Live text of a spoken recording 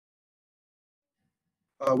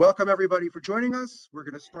Welcome everybody for joining us. We're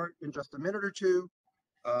going to start in just a minute or two.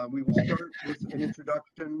 We will start with an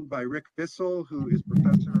introduction by Rick Bissell, who is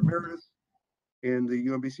Professor Emeritus in the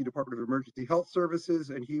UMBC Department of Emergency Health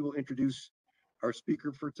Services, and he will introduce our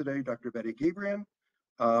speaker for today, Dr. Bette Gebrian.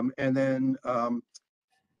 And then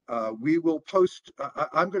we will post,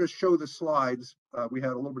 I'm going to show the slides. We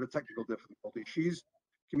had a little bit of technical difficulty. She's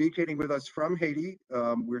communicating with us from Haiti,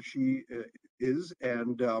 where she is,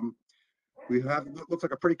 and we have, it looks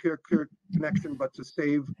like a pretty clear connection, but to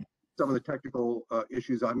save some of the technical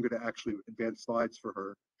issues, I'm going to actually advance slides for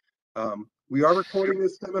her. We are recording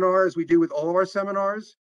this seminar as we do with all of our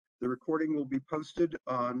seminars. The recording will be posted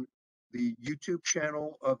on the YouTube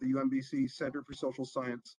channel of the UMBC Center for Social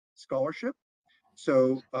Science Scholarship.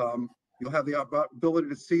 So you'll have the ability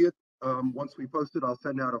to see it. Once we post it, I'll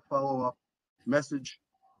send out a follow-up message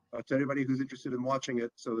to anybody who's interested in watching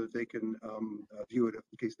it so that they can view it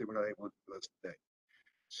in case they were not able to do this today.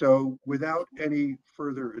 So without any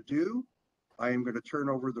further ado, I am going to turn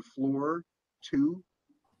over the floor to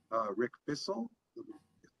Rick Bissell. Give me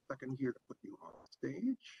a second here to put you on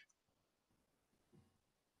stage.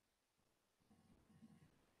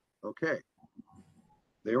 Okay,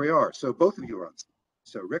 there we are. So both of you are on stage.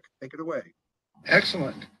 So Rick, take it away.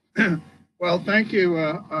 Excellent. Well, thank you,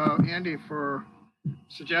 Andy, for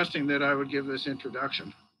suggesting that I would give this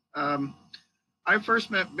introduction. I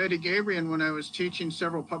first met Bette Gebrian when I was teaching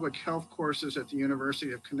several public health courses at the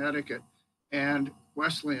University of Connecticut and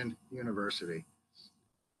Wesleyan University.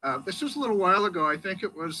 This was a little while ago. I think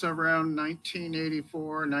it was around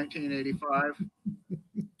 1984, 1985.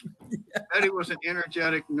 Bette was an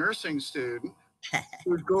energetic nursing student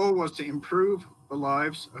whose goal was to improve the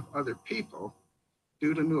lives of other people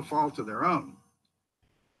due to no fault of their own.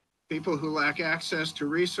 People who lack access to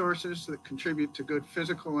resources that contribute to good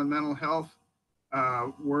physical and mental health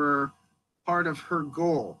were part of her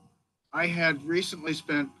goal. I had recently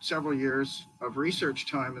spent several years of research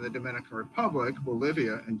time in the Dominican Republic,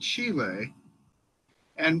 Bolivia, and Chile,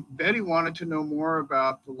 and Bette wanted to know more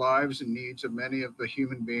about the lives and needs of many of the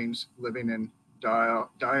human beings living in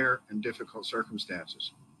dire and difficult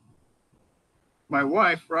circumstances. My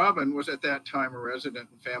wife, Robin, was at that time a resident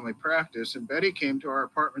in family practice, and Bette came to our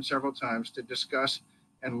apartment several times to discuss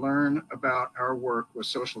and learn about our work with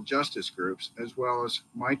social justice groups, as well as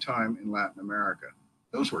my time in Latin America.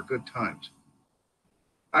 Those were good times.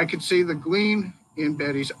 I could see the gleam in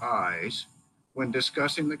Bette's eyes when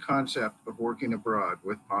discussing the concept of working abroad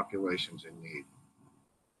with populations in need.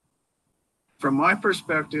 From my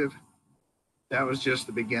perspective, that was just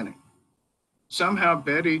the beginning. Somehow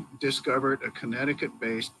Bette discovered a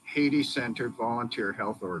Connecticut-based Haiti-centered volunteer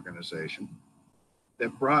health organization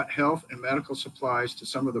that brought health and medical supplies to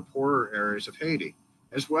some of the poorer areas of Haiti,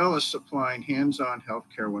 as well as supplying hands-on health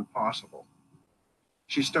care when possible.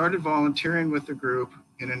 She started volunteering with the group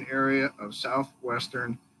in an area of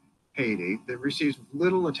southwestern Haiti that receives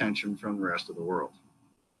little attention from the rest of the world.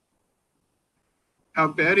 How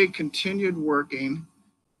Bette continued working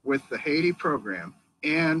with the Haiti program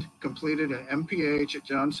and completed an MPH at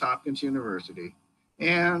Johns Hopkins University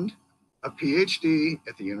and a PhD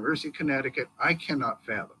at the University of Connecticut, I cannot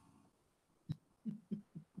fathom.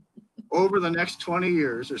 Over the next 20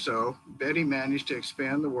 years or so, Bette managed to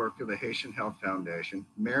expand the work of the Haitian Health Foundation,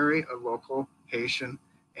 marry a local Haitian,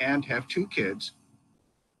 and have 2 kids,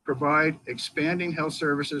 provide expanding health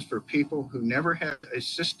services for people who never had a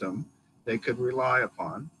system they could rely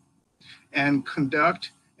upon, and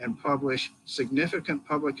conduct and publish significant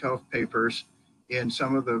public health papers in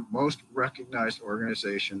some of the most recognized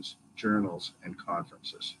organizations, journals, and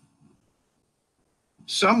conferences.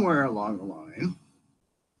 Somewhere along the line,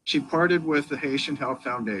 she parted with the Haitian Health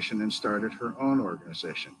Foundation and started her own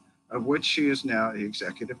organization, of which she is now the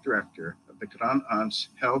executive director of the Grand Anse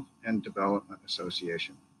Health and Development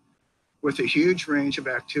Association, with a huge range of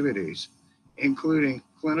activities, including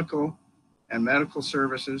clinical and medical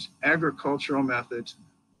services, agricultural methods,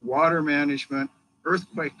 water management,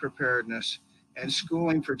 earthquake preparedness, and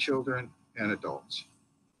schooling for children and adults.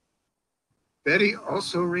 Bette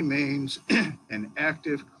also remains an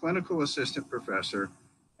active clinical assistant professor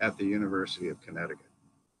at the University of Connecticut.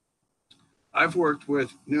 I've worked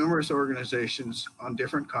with numerous organizations on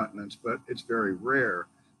different continents, but it's very rare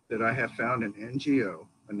that I have found an NGO,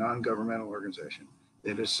 a non-governmental organization,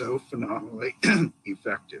 that is so phenomenally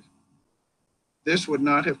effective. This would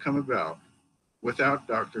not have come about without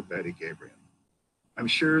Dr. Bette Gebrian. I'm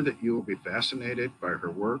sure that you will be fascinated by her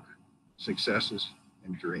work, successes,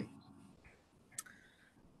 and dreams.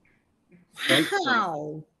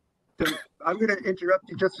 Wow. So I'm going to interrupt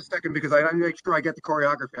you just a second because I want to make sure I get the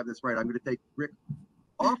choreography of this right. I'm going to take Rick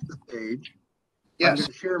off the stage I'm Yes.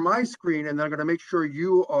 going to share my screen, and then I'm going to make sure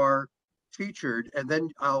you are featured, and then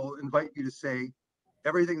I'll invite you to say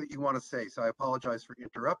everything that you want to say. So I apologize for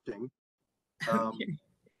interrupting. Okay.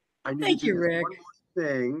 I need to Thank do you, this Rick. one more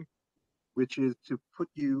thing, which is to put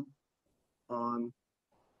you on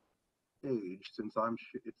stage, since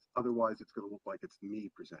it's otherwise it's going to look like it's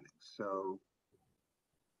me presenting. So,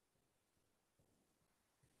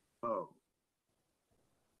 oh,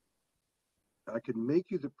 I can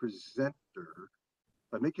make you the presenter.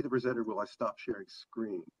 If I make you the presenter, will I stop sharing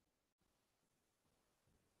screen?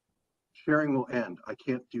 Sharing will end. I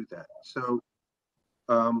can't do that. So,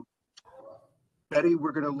 Betty,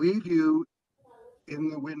 we're going to leave you in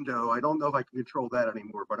the window. I don't know if I can control that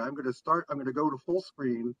anymore, but I'm going to go to full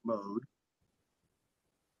screen mode.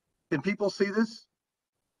 Can people see this?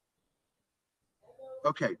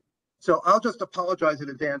 Okay. So I'll just apologize in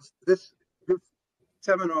advance. This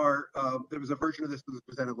seminar, there was a version of this that was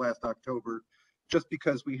presented last October. Just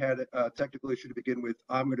because we had a technical issue to begin with,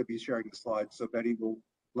 I'm going to be sharing the slides. So Betty will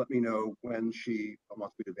let me know when she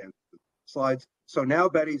wants me to advance the slides. So now,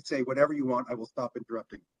 Betty, say whatever you want. I will stop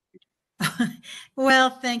interrupting. Well,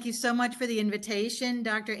 thank you so much for the invitation,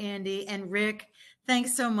 Dr. Andy and Rick.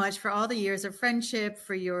 Thanks so much for all the years of friendship,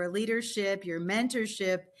 for your leadership, your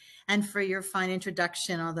mentorship, and for your fine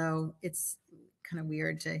introduction, although it's kind of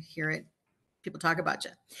weird to hear it. People talk about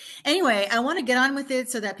you. Anyway, I want to get on with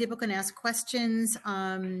it so that people can ask questions.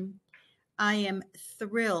 I am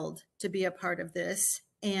thrilled to be a part of this,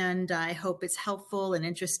 and I hope it's helpful and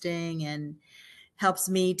interesting and helps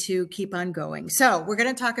me to keep on going. So we're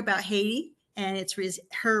going to talk about Haiti and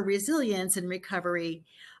her resilience and recovery.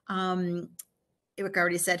 Rick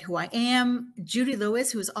already said who I am. Judy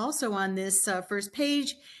Lewis, who's also on this first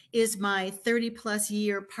page, is my 30+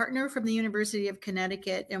 year partner from the University of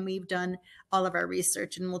Connecticut, and we've done all of our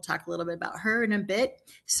research, and we'll talk a little bit about her in a bit.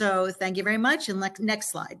 So thank you very much. And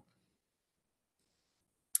next slide.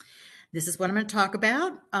 This is what I'm going to talk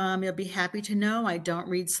about. You'll be happy to know I don't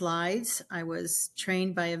read slides. I was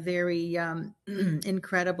trained by a very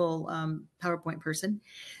incredible PowerPoint person.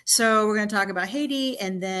 So we're going to talk about Haiti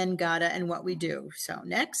and then GATA and what we do. So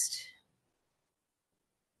next.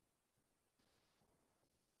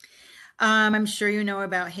 I'm sure you know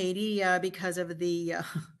about Haiti because of the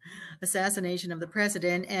assassination of the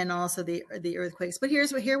president and also the earthquakes. But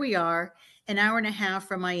here we are, an hour and a half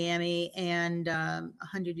from Miami, and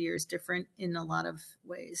 100 years different in a lot of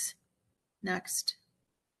ways. Next.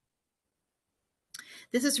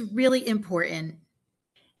 This is really important.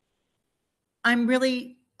 I'm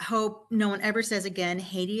really hope no one ever says again,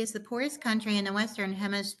 Haiti is the poorest country in the Western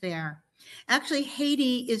Hemisphere. Actually,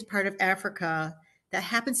 Haiti is part of Africa that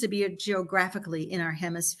happens to be geographically in our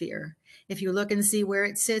hemisphere. If you look and see where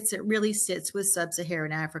it sits, it really sits with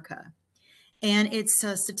sub-Saharan Africa. And its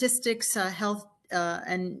statistics, health,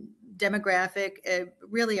 and demographic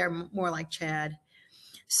really are more like Chad.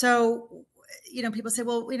 So, people say,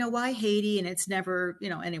 well, why Haiti? And it's never,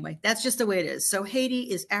 anyway, that's just the way it is. So Haiti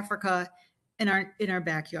is Africa in our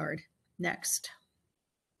backyard. Next.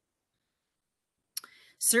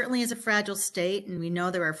 Certainly is a fragile state, and we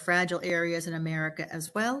know there are fragile areas in America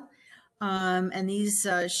as well. And these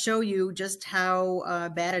show you just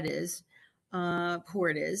how bad it is, poor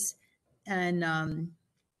it is. And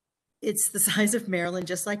it's the size of Maryland,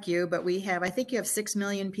 just like you, but I think you have 6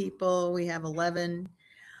 million people. We have 11,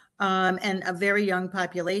 and a very young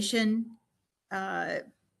population. I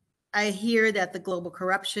hear that the global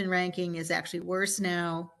corruption ranking is actually worse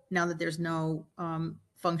now that there's no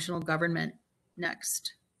functional government.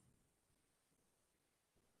 Next.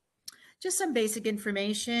 Just some basic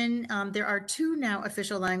information. There are 2 now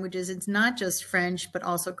official languages. It's not just French, but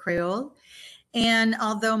also Creole. And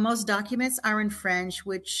although most documents are in French,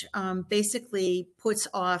 which basically puts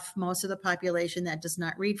off most of the population that does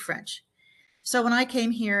not read French. So when I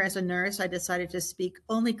came here as a nurse, I decided to speak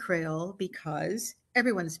only Creole because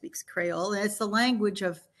everyone speaks Creole. And it's the language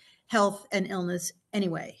of health and illness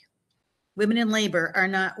anyway. Women in labor are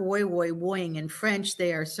not oi, oi, woing in French.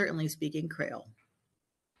 They are certainly speaking Creole.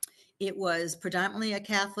 It was predominantly a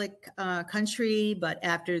Catholic country, but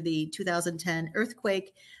after the 2010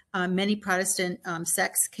 earthquake, many Protestant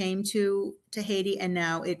sects came to Haiti, and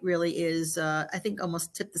now it really is, I think,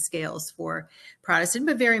 almost tipped the scales for Protestant,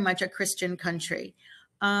 but very much a Christian country.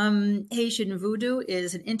 Haitian voodoo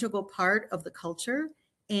is an integral part of the culture,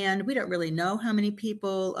 and we don't really know how many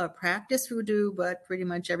people practice voodoo, but pretty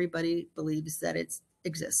much everybody believes that it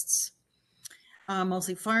exists.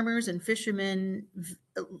 Mostly farmers and fishermen.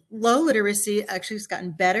 Low literacy actually has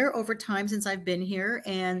gotten better over time since I've been here,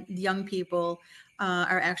 and young people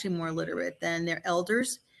are actually more literate than their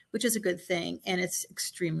elders, which is a good thing, and it's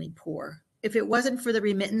extremely poor. if it wasn't for the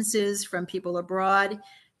remittances from people abroad,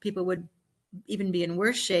 people would even be in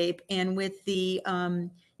worse shape. And with the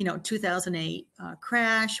 2008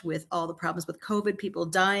 crash, with all the problems with COVID, people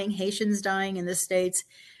dying, Haitians dying in the States,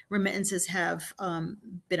 remittances have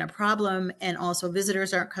been a problem, and also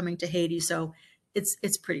visitors aren't coming to Haiti. So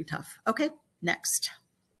it's pretty tough. Okay, next.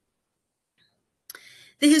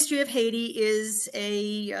 The history of Haiti is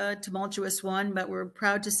a tumultuous one, but we're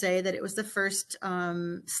proud to say that it was the first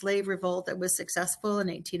slave revolt that was successful in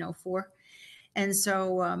 1804. And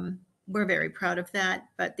so we're very proud of that.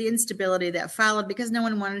 But the instability that followed, because no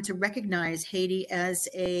one wanted to recognize Haiti as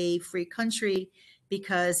a free country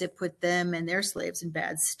because it put them and their slaves in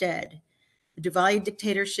bad stead. The Duvalier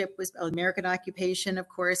dictatorship was American occupation, of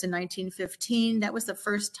course, in 1915. That was the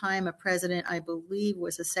first time a president, I believe,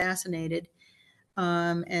 was assassinated.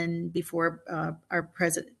 And before our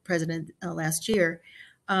president last year.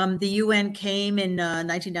 The UN came in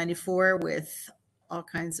 1994 with all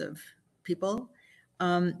kinds of people.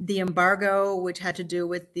 The embargo, which had to do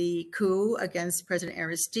with the coup against President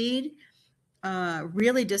Aristide,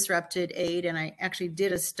 really disrupted aid. And I actually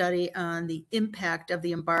did a study on the impact of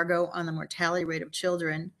the embargo on the mortality rate of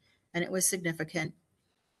children, and it was significant.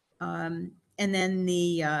 And then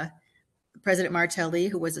the President Martelly,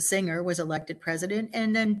 who was a singer, was elected president.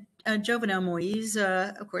 And then Jovenel Moise,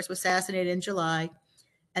 of course, was assassinated in July,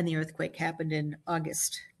 and the earthquake happened in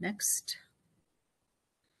August. Next.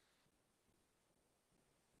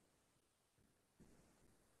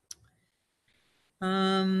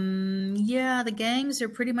 Yeah, the gangs are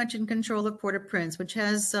pretty much in control of Port-au-Prince, which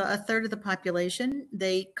has a third of the population.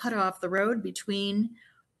 They cut off the road between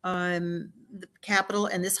the capital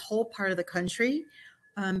and this whole part of the country.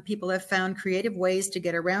 People have found creative ways to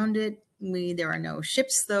get around it. There are no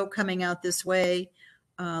ships, though, coming out this way.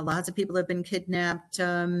 Lots of people have been kidnapped.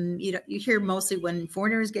 You hear mostly when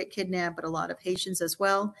foreigners get kidnapped, but a lot of Haitians as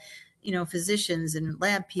well. Physicians and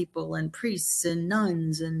lab people and priests and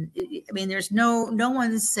nuns. And I mean, there's no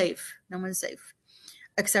one's safe. No one's safe.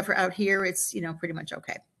 Except for out here, it's, pretty much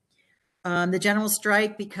okay. The general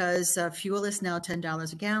strike, because fuel is now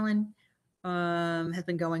 $10 a gallon. Has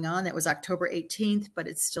been going on. That was October 18th, but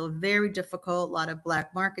it's still very difficult. A lot of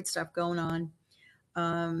black market stuff going on.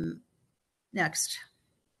 Next.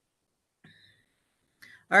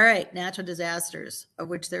 All right, natural disasters, of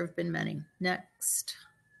which there have been many. Next.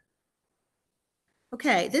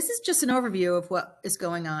 Okay, this is just an overview of what is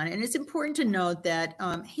going on. And it's important to note that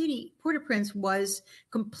Haiti, Port-au-Prince was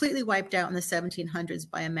completely wiped out in the 1700s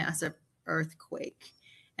by a massive earthquake.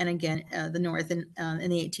 And again, the north in the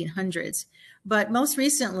 1800s. But most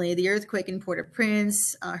recently, the earthquake in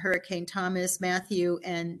Port-au-Prince, Hurricane Thomas, Matthew,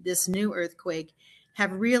 and this new earthquake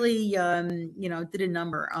have really, did a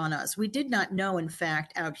number on us. We did not know, in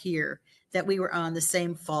fact, out here that we were on the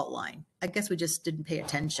same fault line. I guess we just didn't pay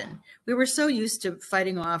attention. We were so used to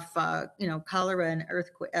fighting off, cholera and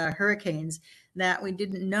hurricanes that we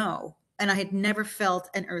didn't know. And I had never felt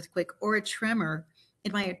an earthquake or a tremor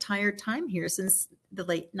in my entire time here since the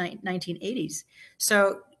late 1980s.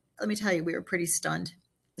 So let me tell you, we were pretty stunned.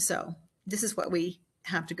 So this is what we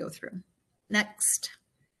have to go through. Next.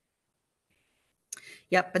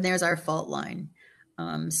 Yep, and there's our fault line.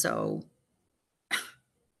 That's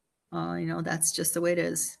just the way it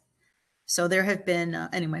is. So there have been,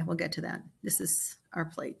 anyway, we'll get to that. This is our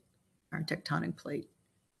plate, our tectonic plate.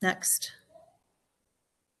 Next.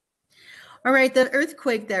 All right, the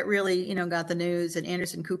earthquake that really, got the news, and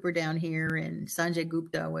Anderson Cooper down here and Sanjay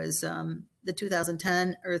Gupta, was the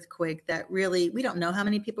 2010 earthquake that really, we don't know how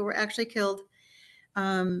many people were actually killed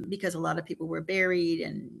because a lot of people were buried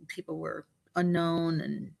and people were unknown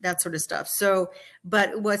and that sort of stuff. So,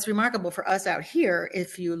 but what's remarkable for us out here,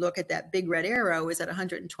 if you look at that big red arrow, is that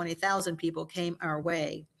 120,000 people came our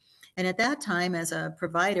way. And at that time, as a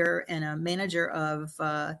provider and a manager of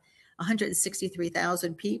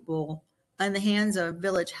 163,000 people in the hands of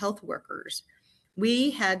village health workers,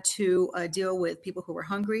 we had to deal with people who were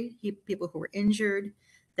hungry, people who were injured.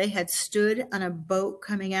 They had stood on a boat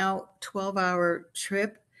coming out, 12-hour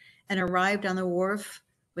trip, and arrived on the wharf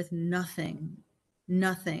with nothing.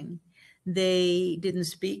 They didn't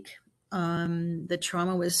speak. The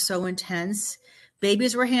trauma was so intense.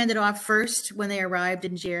 Babies were handed off first when they arrived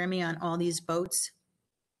in Jèrèmie on all these boats.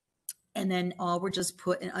 And then all were just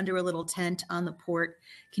put under a little tent on the port.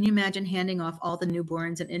 Can you imagine handing off all the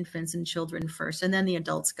newborns and infants and children first? And then the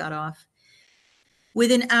adults got off.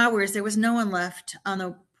 Within hours, there was no one left on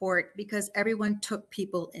the port because everyone took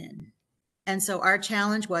people in. And so our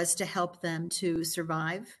challenge was to help them to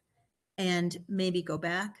survive and maybe go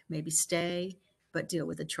back, maybe stay, but deal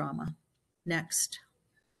with the trauma. Next.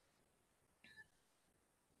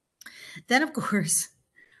 Then, of course,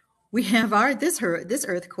 we have this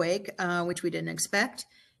earthquake, which we didn't expect,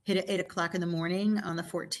 hit at 8 o'clock in the morning on the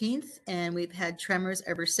 14th, and we've had tremors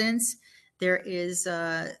ever since. There is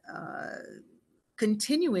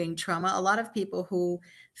continuing trauma. A lot of people who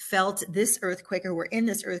felt this earthquake or were in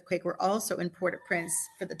this earthquake were also in Port-au-Prince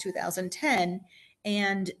for the 2010,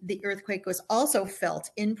 and the earthquake was also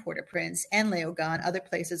felt in Port-au-Prince and Léogâne, other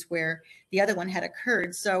places where the other one had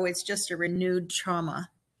occurred. So it's just a renewed trauma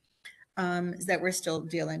that we're still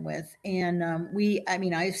dealing with. And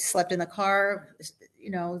I slept in the car,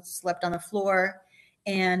 slept on the floor,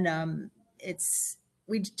 and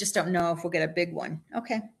we just don't know if we'll get a big one.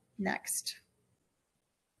 Okay, next.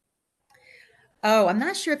 Oh, I'm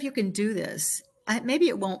not sure if you can do this. Maybe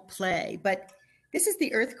it won't play, but this is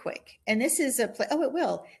the earthquake, and this is a play. Oh, it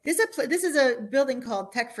will. This is a building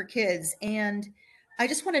called Tech for Kids, and I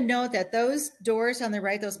just want to note that those doors on the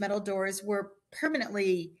right, those metal doors, were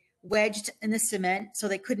permanently wedged in the cement, so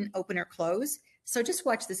they couldn't open or close. So just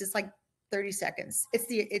watch this. It's like 30 seconds. I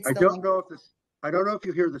don't know if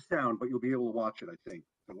you hear the sound, but you'll be able to watch it, I think.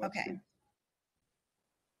 So okay. See.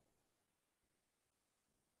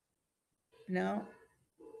 No.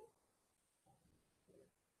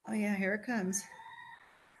 Oh yeah, here it comes.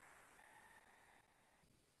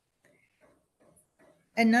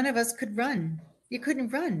 And none of us could run. You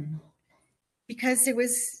couldn't run because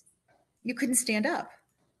you couldn't stand up.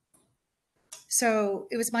 So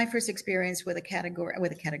it was my first experience with a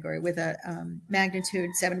magnitude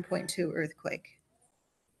 7.2 earthquake.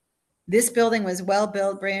 This building was well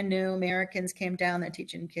built, brand new. Americans came down, they're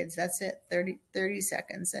teaching kids. That's it, 30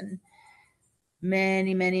 seconds. And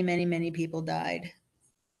many, many, many, many people died.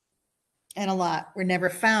 And a lot were never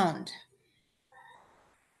found,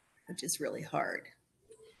 which is really hard.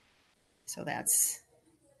 So that's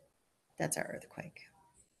our earthquake.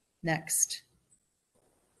 Next.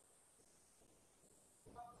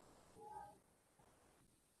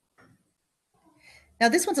 Now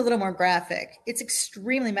this one's a little more graphic. It's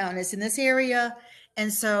extremely mountainous in this area.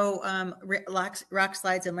 And so rock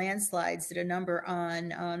slides and landslides did a number on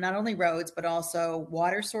not only roads, but also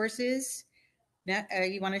water sources. Now,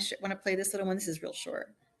 you want to play this little one? This is real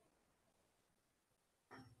short.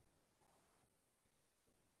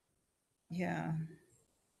 Yeah.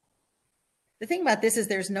 The thing about this is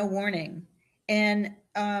there's no warning. And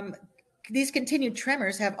these continued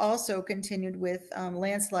tremors have also continued with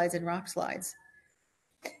landslides and rock slides.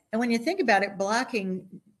 And when you think about it, blocking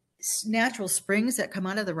natural springs that come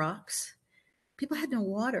out of the rocks, people had no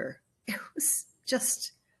water. It was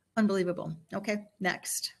just unbelievable. Okay,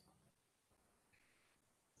 next.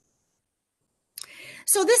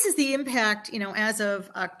 So this is the impact, as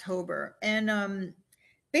of October. And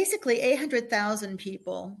basically 800,000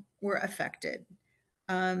 people were affected.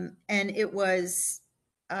 And it was,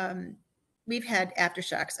 we've had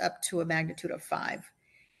aftershocks up to a magnitude of 5.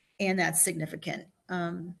 And that's significant,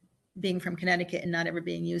 being from Connecticut and not ever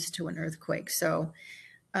being used to an earthquake. So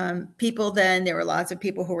there were lots of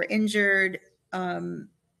people who were injured. A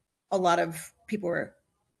lot of people were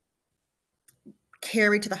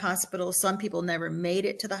carried to the hospital. Some people never made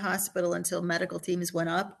it to the hospital until medical teams went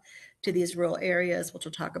up to these rural areas, which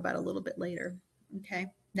we'll talk about a little bit later. Okay,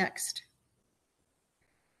 next.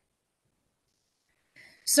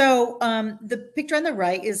 So the picture on the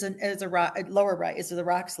right is a lower right is the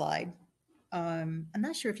rock slide. I'm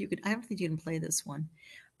not sure if you could. I don't think you can play this one.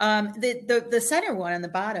 The center one on the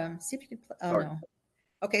bottom. See if you can play. Oh no.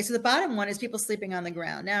 Okay, so the bottom one is people sleeping on the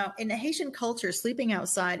ground. Now, in the Haitian culture, sleeping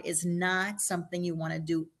outside is not something you want to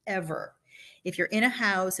do ever. If you're in a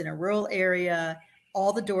house in a rural area,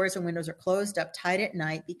 all the doors and windows are closed up tight at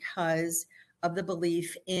night because of the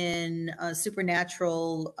belief in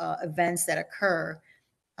supernatural events that occur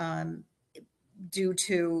due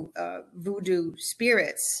to voodoo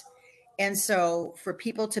spirits. And so for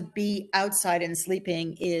people to be outside and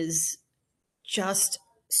sleeping is just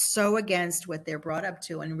so against what they're brought up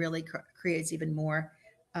to and really creates even more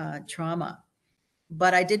trauma.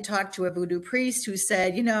 But I did talk to a voodoo priest who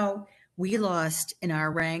said, we lost in our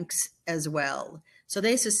ranks as well. So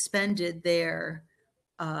they suspended their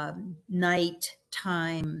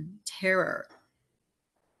nighttime terror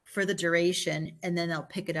for the duration, and then they'll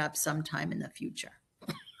pick it up sometime in the future.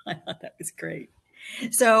 I thought that was great.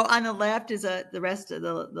 So on the left is the rest of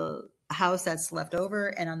the house that's left over.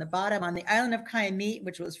 And on the bottom, on the island of Cayamite,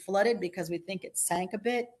 which was flooded because we think it sank a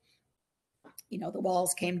bit, the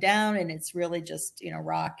walls came down and it's really just,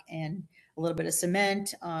 rock and a little bit of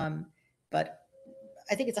cement. But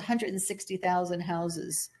I think it's 160,000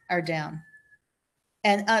 houses are down.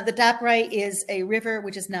 And the top right is a river,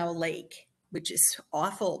 which is now a lake, which is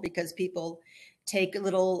awful because people take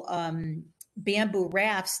little bamboo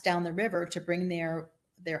rafts down the river to bring their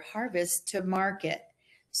harvest to market.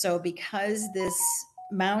 So because this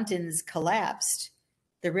mountains collapsed,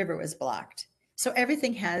 the river was blocked. So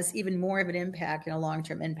everything has even more of an impact and a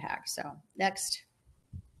long-term impact. So next.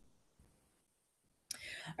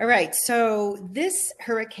 All right, so this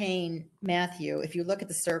Hurricane Matthew, if you look at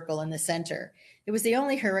the circle in the center, it was the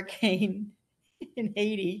only hurricane in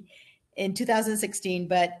Haiti in 2016,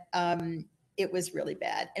 but it was really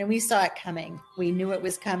bad. And we saw it coming. We knew it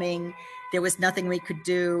was coming. There was nothing we could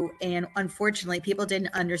do. And unfortunately, people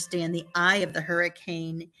didn't understand the eye of the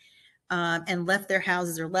hurricane and left their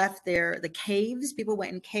houses or left the caves. People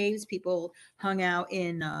went in caves. People hung out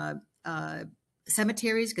in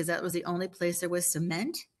cemeteries because that was the only place there was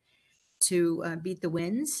cement to beat the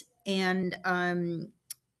winds. And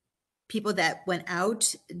people that went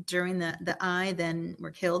out during the eye then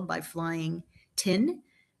were killed by flying tin,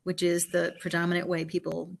 which is the predominant way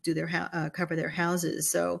people do their cover their houses.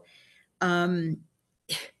 So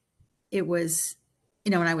it was,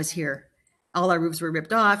 when I was here, all our roofs were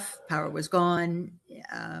ripped off, power was gone.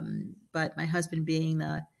 But my husband, being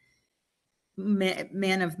the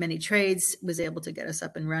man of many trades, was able to get us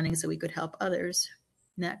up and running so we could help others.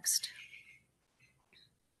 Next.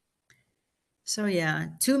 So yeah,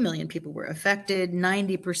 2 million people were affected.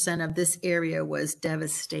 90% of this area was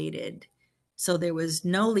devastated. So there was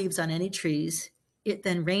no leaves on any trees. It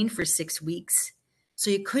then rained for 6 weeks. So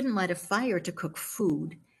you couldn't light a fire to cook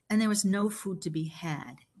food, and there was no food to be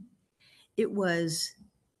had. It was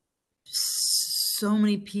so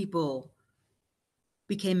many people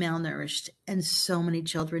became malnourished, and so many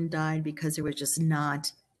children died because there was just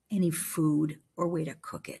not any food or way to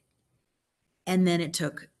cook it. And then it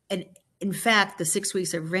took, and in fact, the 6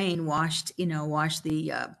 weeks of rain washed the,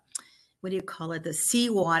 the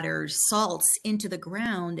seawater salts into the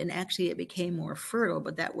ground, and actually it became more fertile,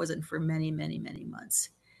 but that wasn't for many, many, many months.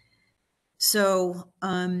 So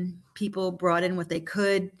people brought in what they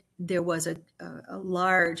could. There was a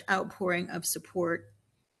large outpouring of support,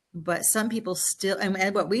 but some people still,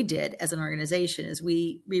 and what we did as an organization is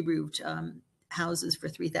we re-roofed houses for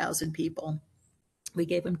 3,000 people. We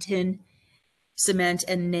gave them tin, cement,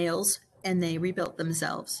 and nails, and they rebuilt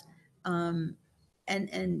themselves. And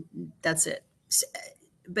that's it.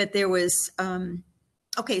 But there was,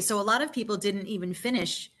 so a lot of people didn't even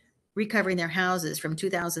finish recovering their houses from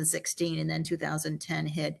 2016, and then 2010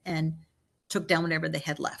 hit and took down whatever they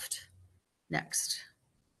had left. Next.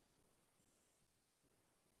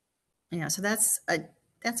 Yeah, so that's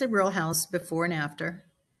a real house before and after,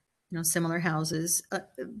 similar houses.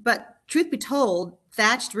 But truth be told,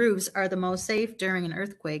 thatched roofs are the most safe during an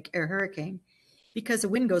earthquake or hurricane because the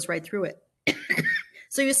wind goes right through it.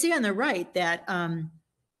 So you see on the right that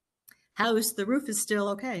house, the roof is still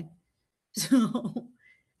okay. So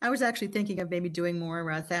I was actually thinking of maybe doing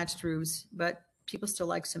more thatched roofs, but people still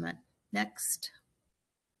like cement. Next.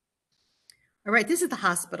 All right, this is the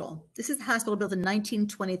hospital. This is the hospital built in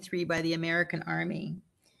 1923 by the American Army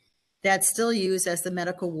that's still used as the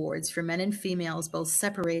medical wards for men and females, both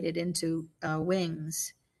separated into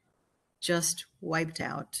wings. Just wiped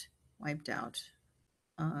out.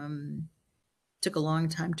 Took a long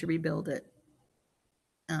time to rebuild it.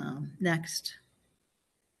 Next.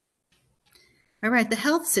 All right, the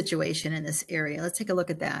health situation in this area. Let's take a look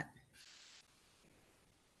at that.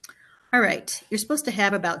 All right, you're supposed to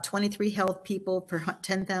have about 23 health people per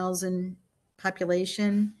 10,000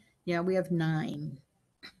 population. Yeah, we have 9.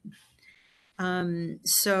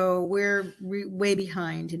 So we're way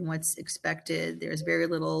behind in what's expected. There's very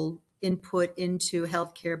little input into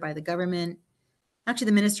healthcare by the government. Actually,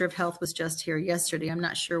 the Minister of Health was just here yesterday. I'm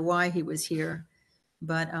not sure why he was here,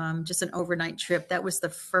 but just an overnight trip. That was the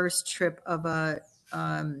first trip of a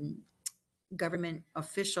government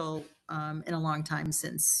official in a long time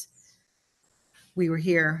since we were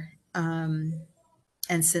here and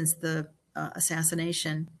since the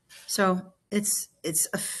assassination. So it's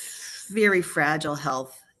a very fragile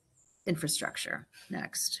health infrastructure.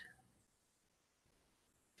 Next.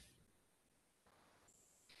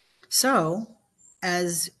 So,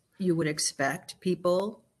 as you would expect,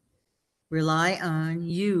 people rely on,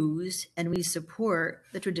 use, and we support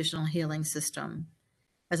the traditional healing system.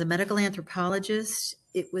 As a medical anthropologist,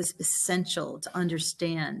 it was essential to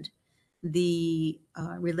understand the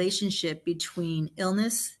relationship between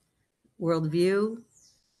illness, worldview,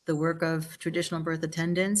 the work of traditional birth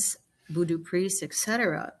attendants, voodoo priests,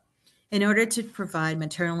 etc., in order to provide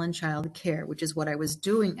maternal and child care, which is what I was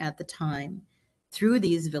doing at the time, through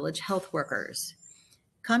these village health workers.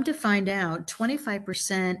 Come to find out,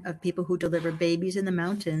 25% of people who deliver babies in the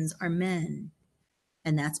mountains are men.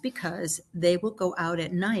 And that's because they will go out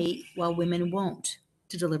at night while women won't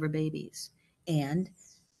to deliver babies. And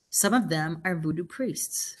some of them are voodoo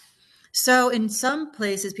priests. So in some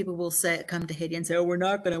places, people will say, come to Haiti and say, oh, we're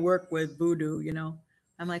not going to work with voodoo, you know.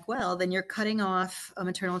 I'm like, well, then you're cutting off a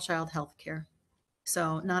maternal child health care.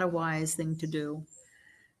 So not a wise thing to do.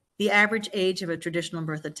 The average age of a traditional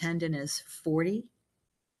birth attendant is 40,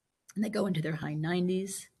 and they go into their high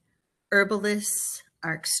 90s. Herbalists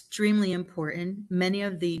are extremely important. Many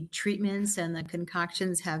of the treatments and the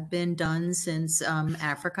concoctions have been done since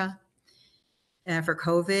Africa. For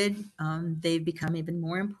COVID, they've become even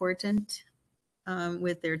more important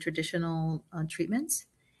with their traditional treatments.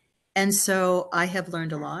 And so I have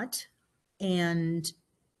learned a lot and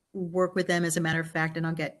work with them, as a matter of fact, and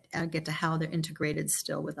I'll get to how they're integrated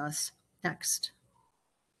still with us next.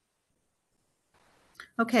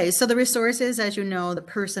 Okay, so the resources, as you know, the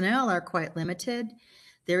personnel are quite limited.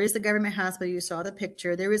 There is the government hospital. You saw the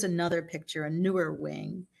picture. There is another picture, a newer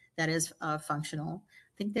wing that is functional.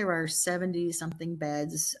 I think there are 70 something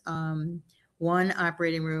beds, one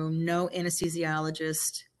operating room, no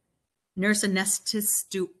anesthesiologist. Nurse anesthetists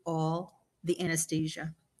do all the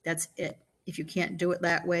anesthesia. That's it. If you can't do it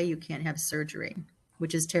that way, you can't have surgery,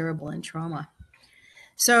 which is terrible in trauma.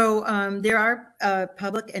 So there are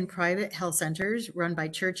public and private health centers run by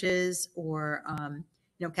churches or,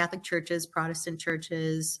 Catholic churches, Protestant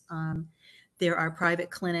churches. There are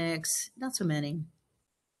private clinics, not so many.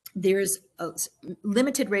 There's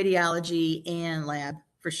limited radiology and lab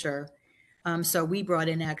for sure. So we brought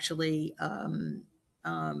in actually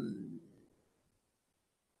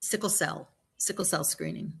sickle cell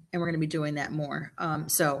screening, and we're going to be doing that more.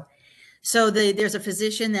 So there's a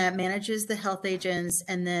physician that manages the health agents,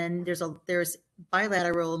 and then there's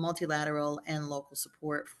bilateral, multilateral, and local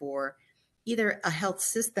support for either the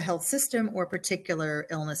health system or particular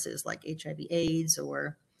illnesses like HIV/AIDS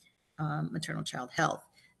or maternal child health.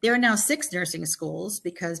 There are now 6 nursing schools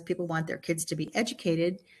because people want their kids to be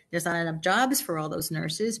educated. There's not enough jobs for all those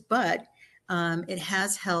nurses, but it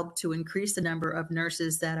has helped to increase the number of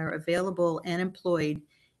nurses that are available and employed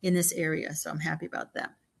in this area. So I'm happy about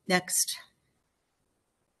that. Next.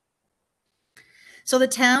 So the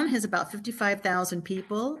town has about 55,000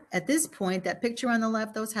 people. At this point, that picture on the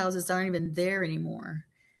left, those houses aren't even there anymore.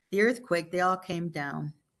 The earthquake, they all came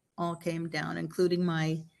down, including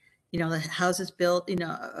my, the houses built,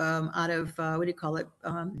 out of, what do you call it?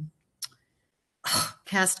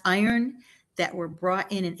 Cast iron that were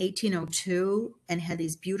brought in 1802 and had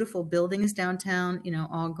these beautiful buildings downtown,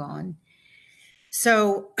 all gone.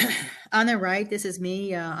 So on the right, this is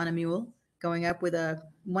me on a mule going up with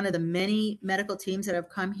one of the many medical teams that have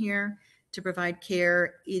come here to provide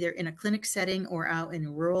care either in a clinic setting or out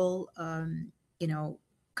in rural,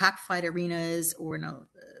 cockfight arenas or in a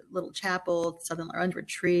little chapel, or under a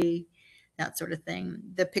tree, that sort of thing.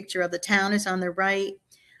 The picture of the town is on the right.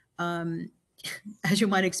 As you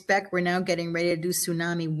might expect, we're now getting ready to do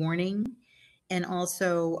tsunami warning and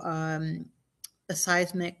also a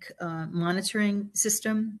seismic monitoring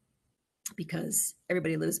system, because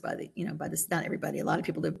everybody lives by the, not everybody, a lot of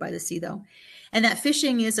people live by the sea though. And that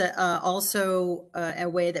fishing is also a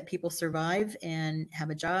way that people survive and have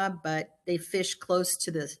a job, but they fish close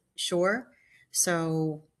to the shore.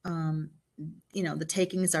 So, the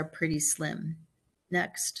takings are pretty slim.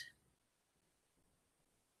 Next.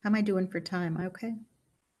 How am I doing for time? Okay.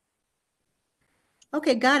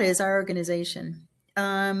 Okay, GES is our organization.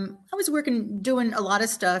 I was doing a lot of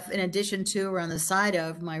stuff in addition to or on the side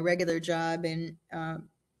of my regular job in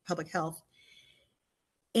public health,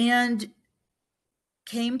 and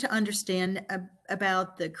came to understand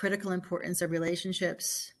about the critical importance of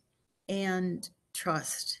relationships and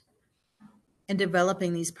trust and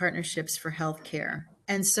developing these partnerships for healthcare.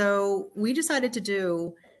 And so we decided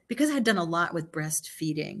to because I had done a lot with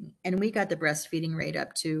breastfeeding, and we got the breastfeeding rate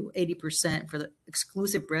up to 80% for the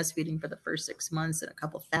exclusive breastfeeding for the first 6 months in a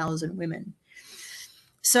couple thousand women.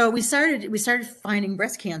 So we started finding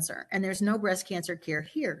breast cancer, and there's no breast cancer care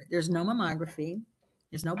here. There's no mammography,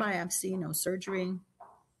 there's no biopsy, no surgery.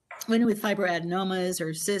 Women with fibroadenomas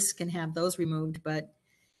or cysts can have those removed, but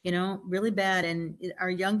really bad. And our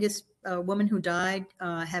youngest woman who died,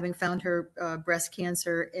 having found her breast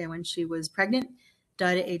cancer and when she was pregnant,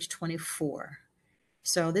 died at age 24.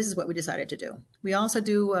 So this is what we decided to do. We also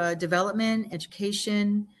do development,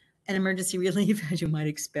 education, and emergency relief, as you might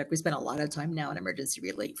expect. We spend a lot of time now in emergency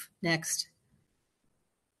relief. Next.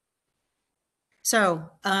 So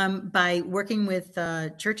by working with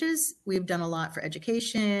churches, we've done a lot for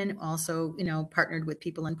education, also, partnered with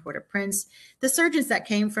people in Port-au-Prince. The surgeons that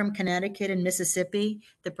came from Connecticut and Mississippi,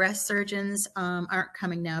 the breast surgeons aren't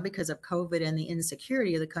coming now because of COVID and the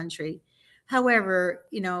insecurity of the country. However,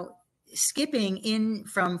 skipping in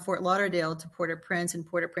from Fort Lauderdale to Port-au-Prince and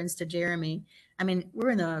Port-au-Prince to Jèrèmie, I mean, we're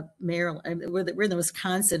in the Maryland, we're in the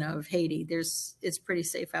Wisconsin of Haiti. It's pretty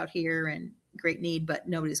safe out here and great need, but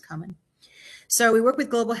nobody's coming. So we work with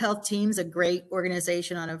Global Health Teams, a great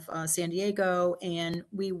organization out of San Diego, and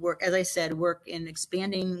we work, as I said, work in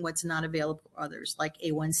expanding what's not available for others, like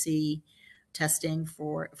A1C testing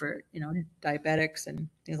for diabetics and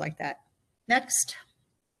things like that. Next.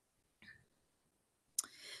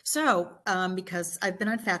 So, because I've been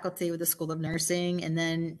on faculty with the School of Nursing and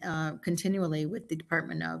then continually with the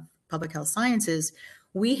Department of Public Health Sciences,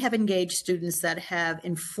 we have engaged students that have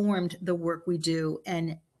informed the work we do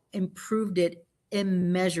and improved it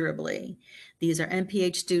immeasurably. These are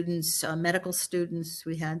MPH students, medical students.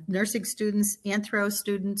 We had nursing students, anthro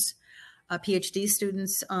students, PhD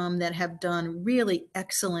students that have done really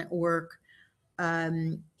excellent work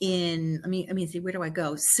in, let me see, where do I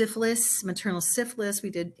go? Syphilis, maternal syphilis. We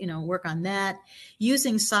did, work on that,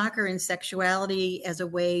 using soccer and sexuality as a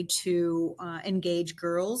way to engage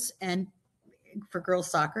girls and for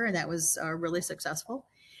girls soccer. And that was really successful.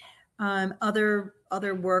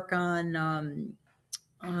 Other work on,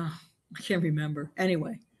 I can't remember.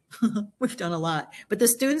 Anyway, we've done a lot, but the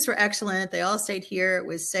students were excellent. They all stayed here. It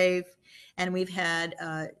was safe. And we've had,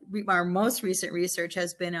 our most recent research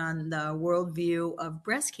has been on the worldview of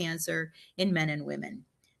breast cancer in men and women.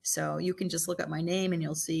 So you can just look up my name and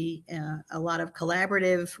you'll see a lot of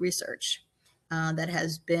collaborative research that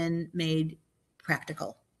has been made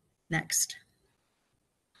practical. Next.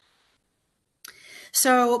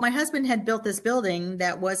 So my husband had built this building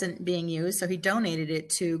that wasn't being used, so he donated it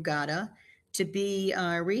to GATA to be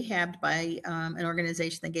rehabbed by an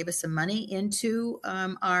organization that gave us some money into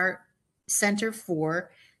our Center for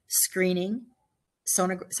Screening,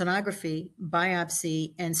 Sonography,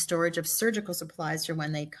 Biopsy, and Storage of Surgical Supplies for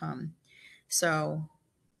when they come. So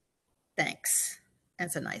thanks.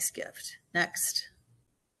 That's a nice gift. Next.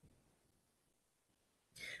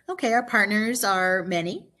 Okay, our partners are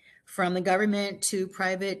many, from the government to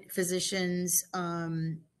private physicians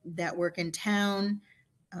that work in town,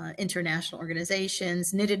 international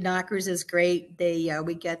organizations. Knitted Knockers is great.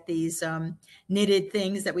 We get these knitted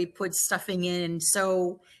things that we put stuffing in and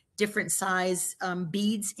sew different size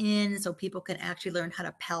beads in, so people can actually learn how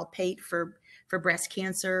to palpate for breast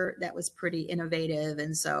cancer. That was pretty innovative.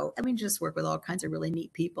 And so, just work with all kinds of really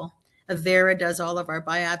neat people. Avera does all of our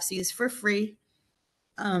biopsies for free.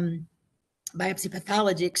 Biopsy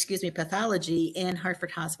pathology, and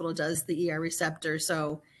Hartford Hospital does the ER receptor.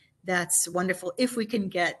 So that's wonderful if we can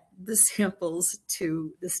get the samples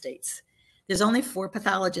to the States. There's only 4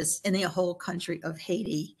 pathologists in the whole country of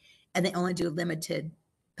Haiti, and they only do limited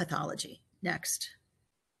pathology. Next.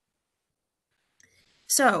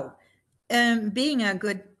 So being a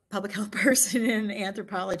good public health person and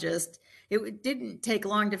anthropologist, it didn't take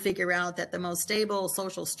long to figure out that the most stable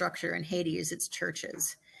social structure in Haiti is its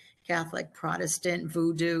churches. Catholic, Protestant,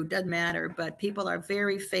 Voodoo, doesn't matter, but people are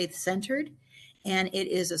very faith-centered, and it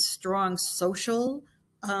is a strong social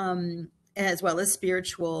as well as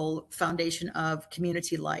spiritual foundation of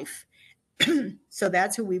community life. So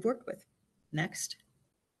that's who we've worked with. Next.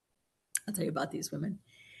 I'll tell you about these women.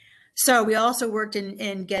 So we also worked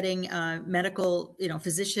in getting medical,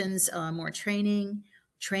 physicians more training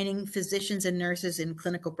physicians and nurses in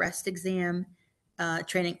clinical breast exam,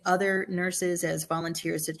 training other nurses as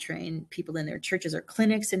volunteers to train people in their churches or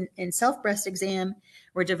clinics in self-breast exam.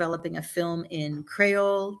 We're developing a film in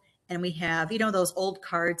Creole, and we have, those old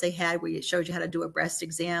cards they had where it showed you how to do a breast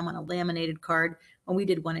exam on a laminated card. Well, we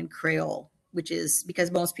did one in Creole, which is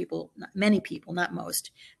because many people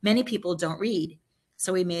don't read.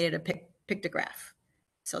 So we made it a pictograph.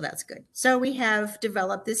 So that's good. So we have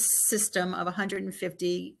developed this system of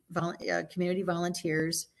 150 community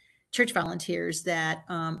volunteers, church volunteers that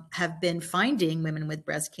have been finding women with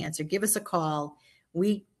breast cancer. Give us a call.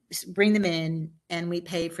 We bring them in and we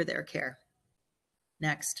pay for their care.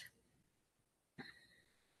 Next.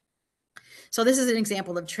 So this is an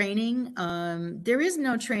example of training. There is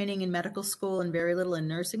no training in medical school and very little in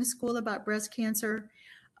nursing school about breast cancer.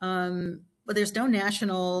 But there's no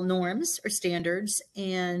national norms or standards,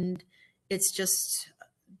 and that's just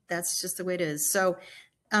the way it is. So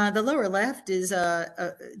the lower left is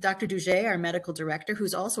Dr. Duget, our medical director,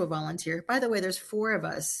 who's also a volunteer. By the way, there's 4 of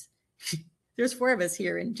us. There's 4 of us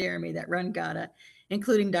here in Jèrèmie that run GATA,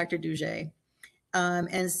 including Dr. Duget.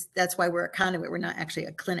 That's why we're a conduit. We're not actually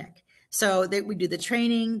a clinic. So we do the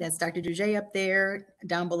training. That's Dr. Duje up there.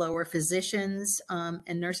 Down below are physicians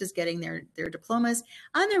and nurses getting their diplomas.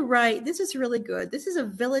 On the right, this is really good. This is a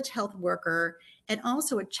village health worker and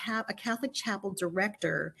also a Catholic chapel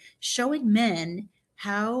director showing men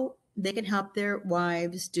how they can help their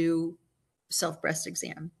wives do self-breast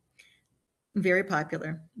exam. Very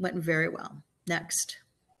popular, went very well. Next.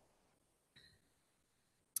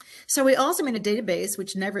 So we also made a database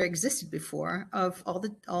which never existed before of all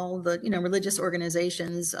the religious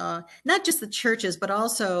organizations, not just the churches, but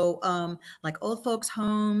also like old folks'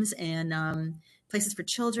 homes and places for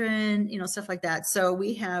children, stuff like that. So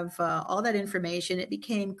we have all that information. It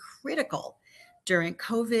became critical during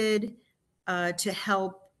COVID to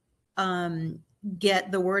help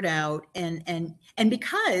get the word out and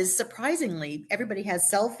because surprisingly everybody has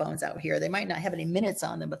cell phones out here. They might not have any minutes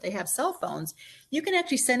on them, but they have cell phones. You can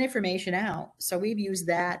actually send information out. So we've used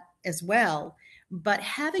that as well. But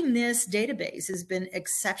having this database has been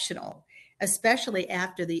exceptional, especially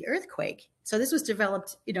after the earthquake. So this was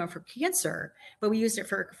developed, for cancer, but we used it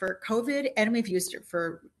for COVID, and we've used it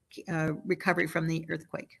for recovery from the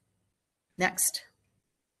earthquake. Next.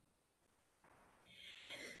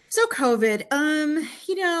 So COVID, I'm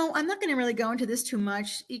not going to really go into this too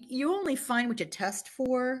much. You only find what you test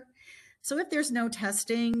for. So if there's no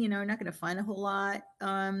testing, you're not going to find a whole lot.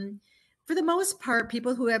 For the most part,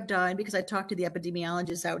 people who have died, because I talked to the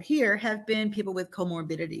epidemiologists out here, have been people with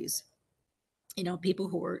comorbidities. People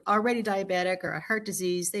who were already diabetic or heart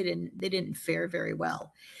disease, they didn't fare very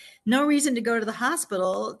well. No reason to go to the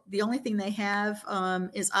hospital. The only thing they have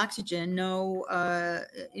is oxygen.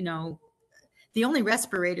 The only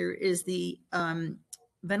respirator is the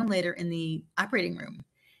ventilator in the operating room.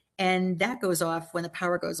 And that goes off when the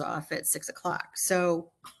power goes off at 6 o'clock.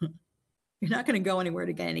 So you're not going to go anywhere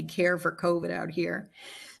to get any care for COVID out here.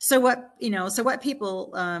 So what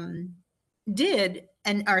people did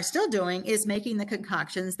and are still doing is making the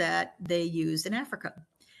concoctions that they used in Africa,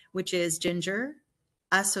 which is ginger,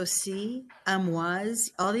 associ, amouage,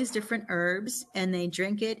 all these different herbs, and they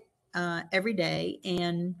drink it every day.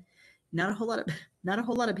 And not a whole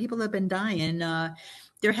lot of people have been dying.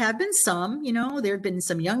 There have been some, there have been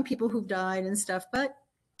some young people who've died and stuff, but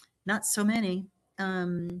not so many.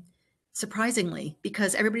 Surprisingly,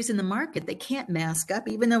 because everybody's in the market, they can't mask up,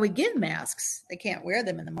 even though we give masks. They can't wear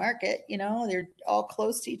them in the market. They're all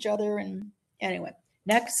close to each other. And anyway,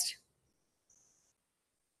 next.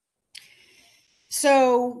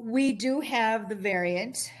 So we do have the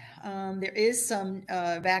variant. There is some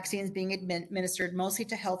vaccines being administered mostly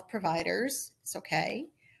to health providers. It's okay.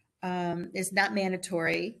 It's not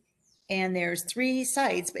mandatory. And there's 3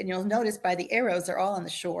 sites, and you'll notice by the arrows, they're all on the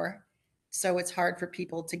shore. So it's hard for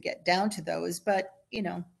people to get down to those. But,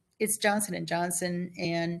 it's Johnson & Johnson.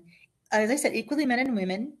 And as I said, equally men and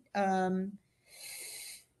women.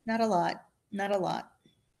 Not a lot.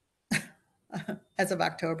 As of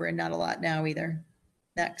October, and not a lot now either.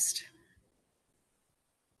 Next.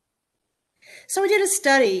 So we did a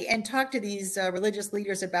study and talked to these religious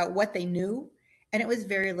leaders about what they knew, and it was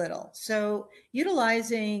very little. So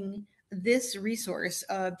utilizing this resource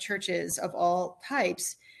of churches of all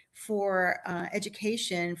types for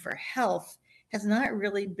education, for health, has not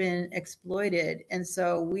really been exploited. And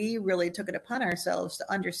so we really took it upon ourselves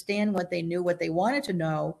to understand what they knew, what they wanted to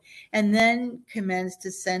know, and then commence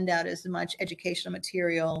to send out as much educational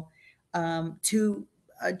material to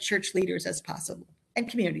church leaders as possible and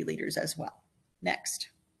community leaders as well. Next.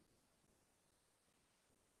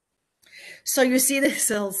 So you see this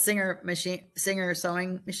little Singer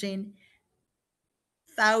sewing machine.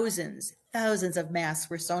 Thousands of masks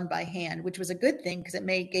were sewn by hand, which was a good thing because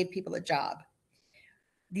it gave people a job.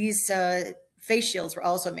 These face shields were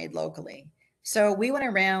also made locally. So we went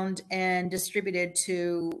around and distributed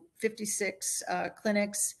to 56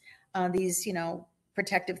 clinics these,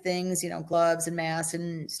 protective things, gloves and masks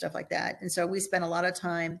and stuff like that. And so we spent a lot of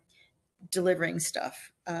time delivering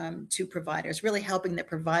stuff to providers, really helping the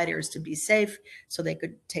providers to be safe so they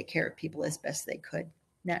could take care of people as best they could.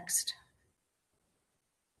 Next.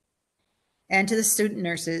 And to the student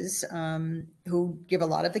nurses who give a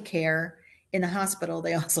lot of the care in the hospital,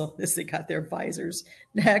 they got their visors.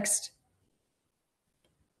 Next.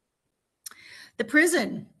 The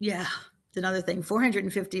prison, yeah, it's another thing.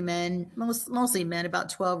 450 men, mostly men, about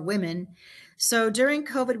 12 women. So during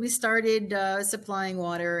COVID, we started supplying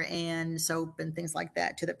water and soap and things like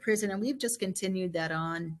that to the prison, and we've just continued that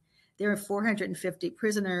on. There are 450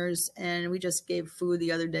 prisoners, and we just gave food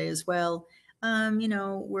the other day as well.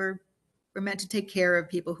 We're meant to take care of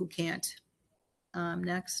people who can't.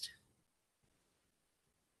 Next.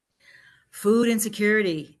 Food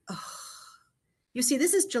insecurity. Oh, you see,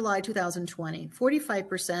 this is July 2020.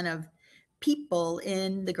 45% of people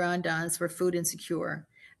in the Grand Dans were food insecure.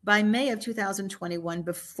 By May of 2021,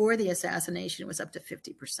 before the assassination, it was up to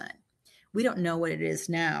 50%. We don't know what it is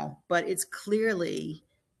now, but it's clearly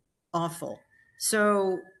awful.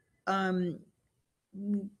 So I'll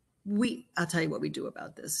tell you what we do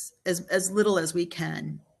about this. As little as we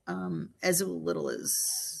can, as little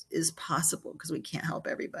as is possible, because we can't help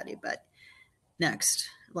everybody. But next,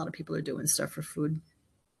 a lot of people are doing stuff for food.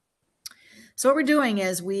 So what we're doing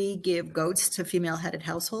is we give goats to female-headed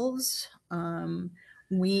households.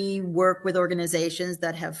 We work with organizations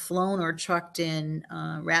that have flown or trucked in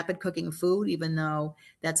rapid cooking food, even though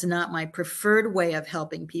that's not my preferred way of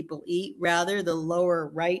helping people eat. Rather, the lower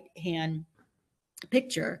right-hand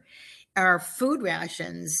picture are food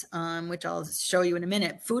rations, which I'll show you in a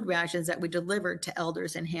minute, food rations that we delivered to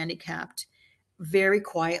elders and handicapped very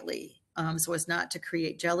quietly, so as not to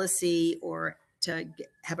create jealousy or to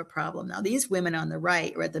have a problem. Now, these women on the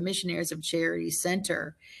right are at the Missionaries of Charity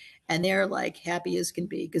Center, and they're like happy as can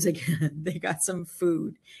be because they got some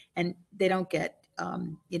food, and they don't get,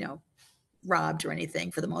 robbed or anything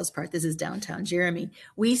for the most part. This is downtown Jèrèmie.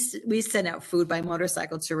 We send out food by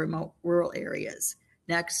motorcycle to remote rural areas.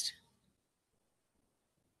 Next.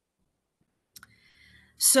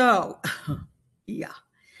 So, yeah,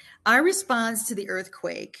 our response to the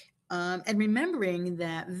earthquake, and remembering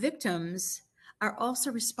that victims are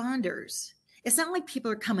also responders. It's not like people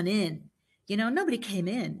are coming in. Nobody came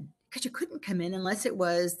in because you couldn't come in unless it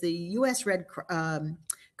was the U.S. Red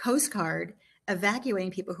Coast Guard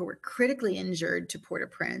evacuating people who were critically injured to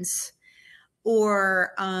Port-au-Prince,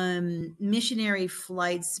 or missionary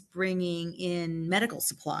flights bringing in medical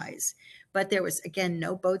supplies. But there was, again,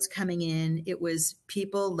 no boats coming in. It was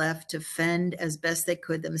people left to fend as best they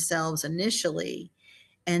could themselves initially.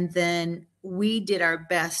 And then we did our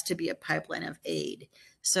best to be a pipeline of aid.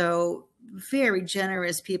 So very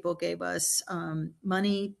generous people gave us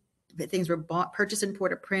money. Things were purchased in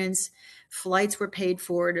Port-au-Prince. Flights were paid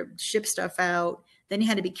for to ship stuff out. Then you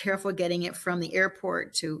had to be careful getting it from the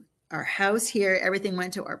airport to our house here. Everything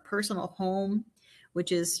went to our personal home,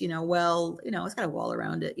 which is, it's got a wall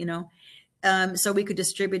around it, so we could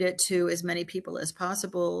distribute it to as many people as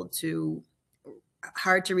possible to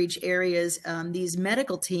hard to reach areas. These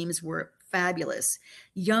medical teams were fabulous.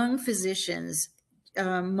 Young physicians,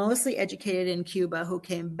 mostly educated in Cuba, who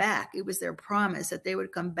came back. It was their promise that they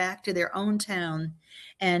would come back to their own town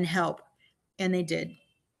and help. And they did.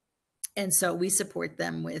 And so we support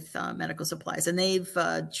them with medical supplies. And they've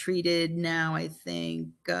treated now, I think,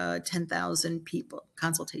 10,000 people,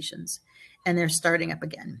 consultations. And they're starting up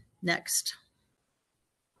again. Next.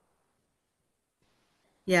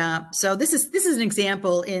 Yeah, so this is an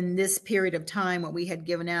example in this period of time what we had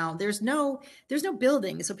given out. There's no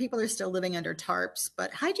building, so people are still living under tarps,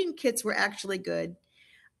 but hygiene kits were actually good.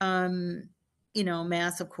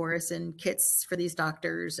 Masks, of course, and kits for these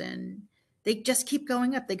doctors, and they just keep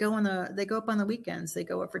going up. They go up on the weekends. They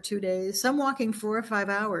go up for 2 days. Some walking 4 or 5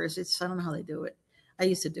 hours. I don't know how they do it. I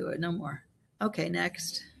used to do it, no more. Okay,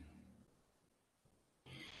 next.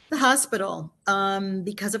 The hospital,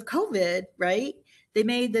 because of COVID, right? They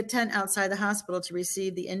made the tent outside the hospital to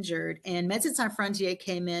receive the injured, and Médecins Sans Frontières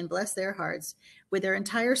came in, bless their hearts, with their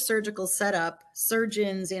entire surgical setup,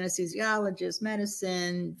 surgeons, anesthesiologists,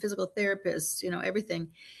 medicine, physical therapists, everything,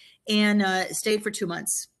 and stayed for 2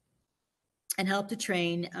 months and helped to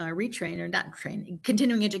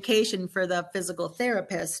continuing education for the physical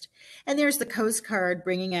therapist. And there's the Coast Guard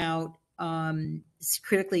bringing out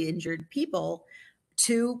critically injured people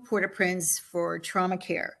to Port-au-Prince for trauma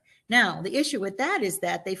care. Now, the issue with that is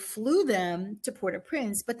that they flew them to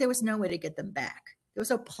Port-au-Prince, but there was no way to get them back. There was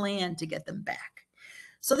no plan to get them back.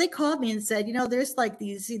 So they called me and said, there's like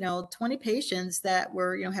these, 20 patients that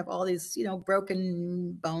were, have all these,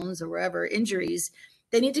 broken bones or whatever, injuries.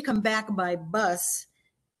 They need to come back by bus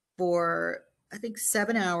for, I think,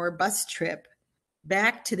 7-hour bus trip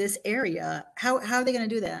back to this area. How are they going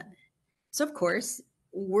to do that? So, of course,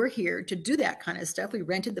 we're here to do that kind of stuff. We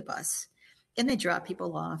rented the bus, and they drop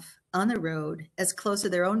people off on the road as close to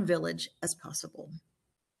their own village as possible.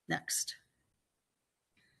 Next.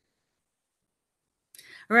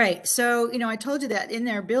 All right. So, I told you that in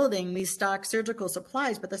their building, we stock surgical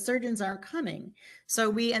supplies, but the surgeons aren't coming. So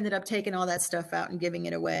we ended up taking all that stuff out and giving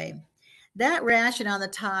it away. That ration on the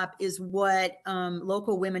top is what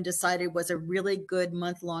local women decided was a really good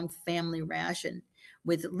month-long family ration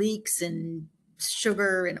with leeks and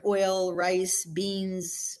sugar and oil, rice,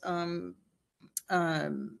 beans,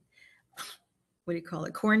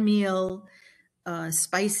 cornmeal,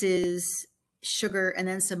 spices, sugar, and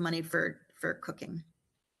then some money for for cooking.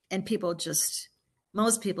 And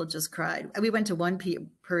most people just cried. We went to one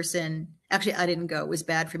person. Actually, I didn't go. It was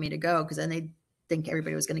bad for me to go because then they think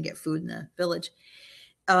everybody was going to get food in the village.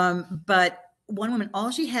 But one woman,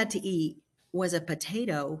 all she had to eat was a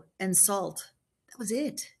potato and salt. That was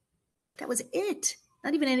it. That was it.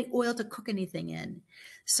 Not even any oil to cook anything in.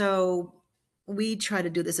 So we try to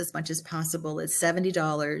do this as much as possible. It's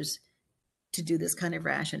 $70 to do this kind of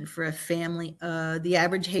ration for a family. The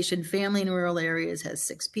average Haitian family in rural areas has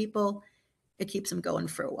 6 people. It keeps them going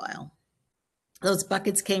for a while. Those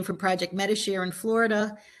buckets came from Project Metashare in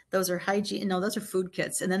Florida. Those are those are food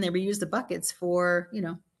kits. And then they reuse the buckets for,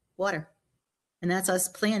 water. And that's us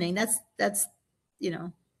planning. That's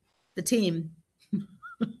the team.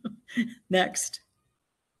 Next.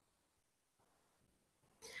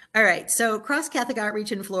 All right. So Cross Catholic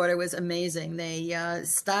Outreach in Florida was amazing. They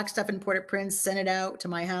stocked stuff in Port-au-Prince, sent it out to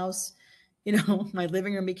my house. My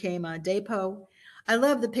living room became a depot. I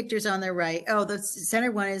love the pictures on the right. Oh, the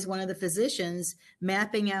center one is one of the physicians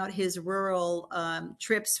mapping out his rural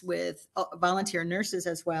trips with volunteer nurses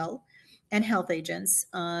as well and health agents.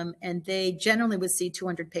 And they generally would see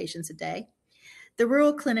 200 patients a day. The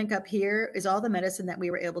rural clinic up here is all the medicine that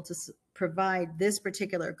we were able to provide this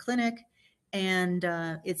particular clinic. And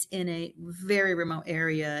it's in a very remote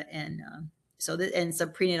area. And and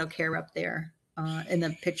some prenatal care up there in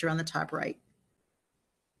the picture on the top right.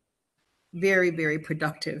 Very, very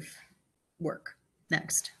productive work.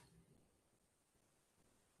 Next.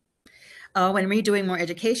 When redoing more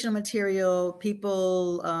educational material,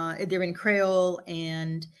 people, they're in Creole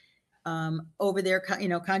and over there,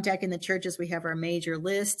 contacting the churches. We have our major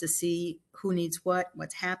list to see who needs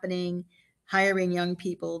what's happening, hiring young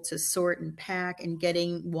people to sort and pack, and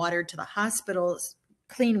getting water to the hospitals,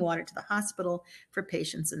 clean water to the hospital for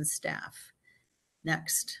patients and staff.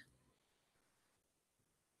 Next.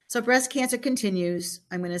 So breast cancer continues.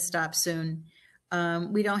 I'm going to stop soon.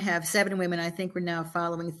 We don't have 7 women. I think we're now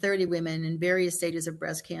following 30 women in various stages of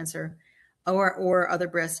breast cancer or other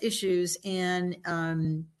breast issues. And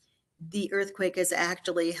the earthquake has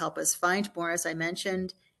actually helped us find more, as I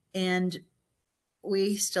mentioned, and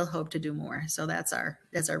we still hope to do more. So that's our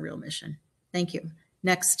real mission. Thank you.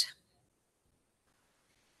 Next.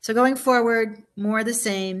 So going forward, more of the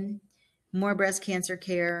same, more breast cancer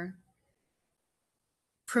care,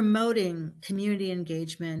 promoting community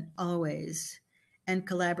engagement always, and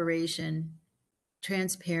collaboration,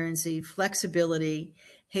 transparency, flexibility.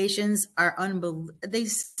 Haitians are they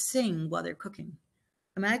sing while they're cooking.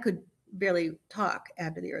 I mean, I could barely talk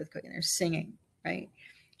after the earthquake and they're singing, right?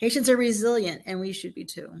 Haitians are resilient and we should be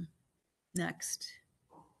too. Next.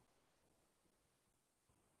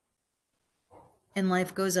 And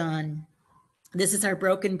life goes on. This is our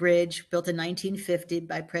broken bridge built in 1950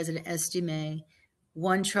 by President Estime.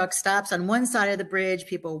 One truck stops on one side of the bridge.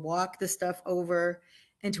 People walk the stuff over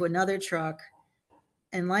into another truck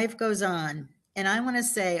and life goes on. And I want to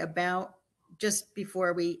say about just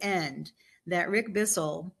before we end that Rick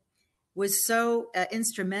Bissell was so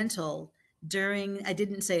instrumental during, I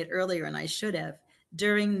didn't say it earlier and I should have,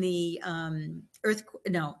 during the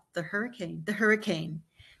hurricane,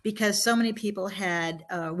 because so many people had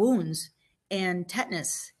wounds and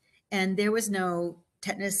tetanus, and there was no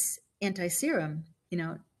tetanus anti-serum,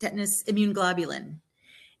 tetanus immune globulin.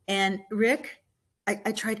 And Rick,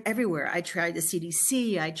 I tried everywhere. I tried the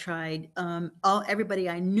CDC. I tried everybody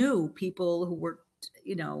I knew, people who worked,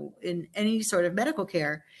 in any sort of medical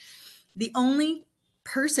care. The only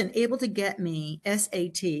person able to get me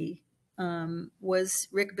SAT was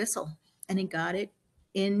Rick Bissell, and he got it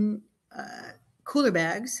in cooler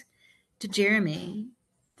bags to Jèrèmie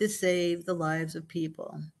to save the lives of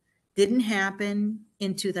people. Didn't happen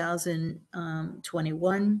in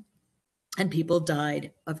 2021, and people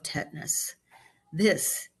died of tetanus.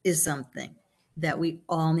 This is something that we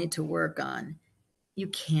all need to work on. You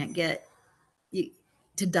can't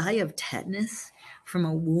to die of tetanus from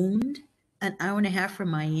a wound an hour and a half from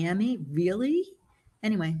Miami? Really?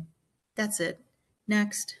 Anyway, that's it.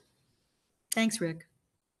 Next. Thanks, Rick.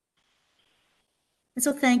 And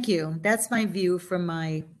so thank you. That's my view from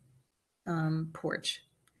my porch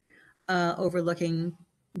overlooking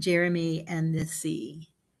Jèrèmie and the sea.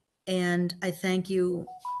 And I thank you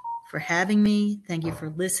for having me. Thank you for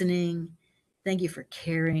listening. Thank you for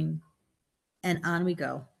caring. And on we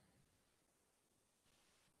go.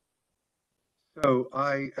 So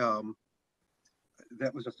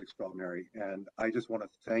that was just extraordinary. And I just want to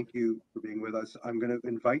thank you for being with us. I'm going to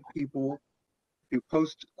invite people to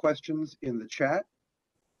post questions in the chat.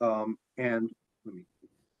 I'm going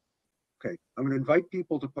to invite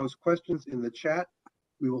people to post questions in the chat.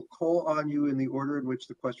 We will call on you in the order in which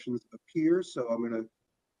the questions appear. So I'm going to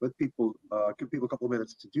let people, give people a couple of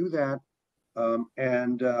minutes to do that.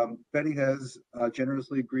 Bette has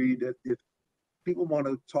generously agreed that if people want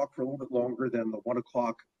to talk for a little bit longer than the 1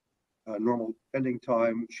 o'clock normal ending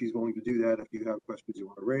time, she's willing to do that if you have questions you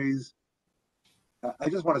want to raise. I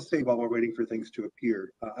just want to say while we're waiting for things to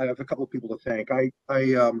appear, I have a couple of people to thank.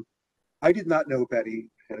 I did not know Bette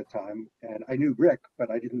at a time, and I knew Rick,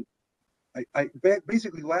 but I didn't.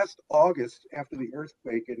 Basically last August after the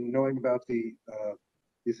earthquake and knowing about the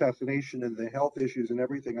assassination and the health issues and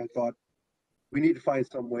everything, I thought we need to find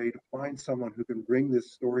some way to find someone who can bring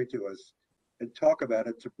this story to us and talk about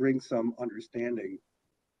it to bring some understanding.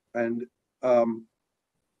 And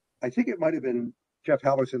I think it might have been Jeff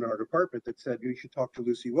Halverson in our department that said you should talk to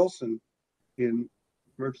Lucy Wilson in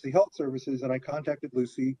emergency health services. And I contacted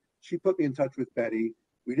Lucy. She put me in touch with Bette.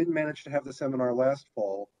 We didn't manage to have the seminar last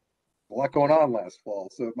fall. A lot going on last fall,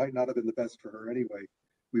 so it might not have been the best for her anyway.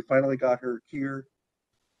 We finally got her here.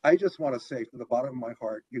 I just want to say from the bottom of my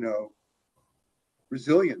heart, you know,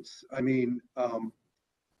 resilience. I mean,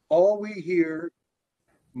 all we hear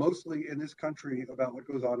mostly in this country about what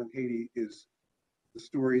goes on in Haiti is the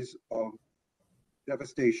stories of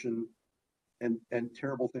devastation and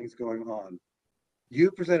terrible things going on.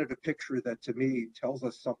 You presented a picture that to me tells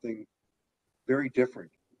us something very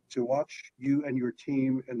different. To watch you and your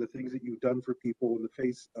team and the things that you've done for people in the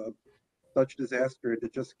face of such disaster and to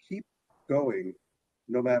just keep going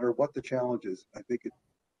no matter what the challenge is, I think it's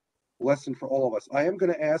a lesson for all of us. I am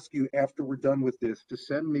going to ask you after we're done with this to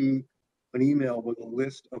send me an email with a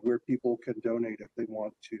list of where people can donate if they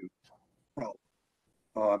want to help.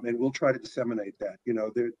 And we'll try to disseminate that. You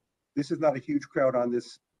know, this is not a huge crowd on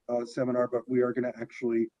this seminar, but we are going to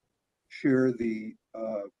actually share the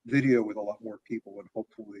video with a lot more people, and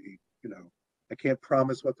hopefully, you know, I can't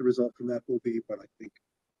promise what the result from that will be, but I think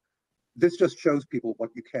this just shows people what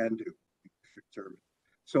you can do.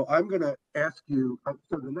 So I'm going to ask you,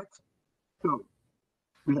 so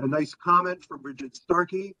we had a nice comment from Bridget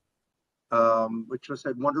Starkey, which just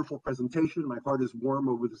said, wonderful presentation. My heart is warm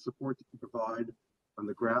over the support that you provide on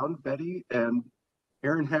the ground, Bette. And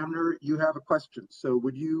Aaron Hamner, you have a question. So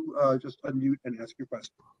would you just unmute and ask your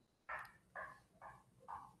question?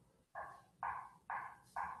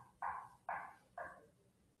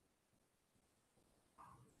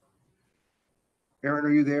 Aaron,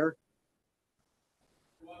 are you there?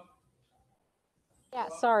 Yeah,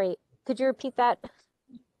 sorry. Could you repeat that?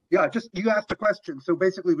 Yeah, just you asked a question. So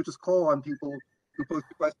basically we just call on people who post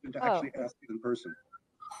a question to actually ask it in person.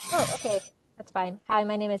 Oh, okay. That's fine. Hi,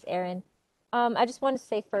 my name is Erin. I just want to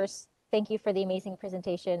say first, thank you for the amazing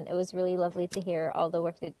presentation. It was really lovely to hear all the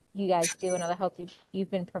work that you guys do and all the help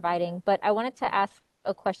you've been providing. But I wanted to ask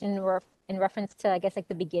a question in reference to, I guess, like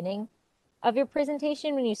the beginning of your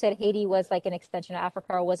presentation when you said Haiti was like an extension of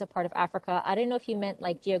Africa or was a part of Africa. I didn't know if you meant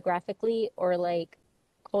like geographically or like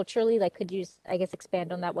culturally. Like, could you, I guess,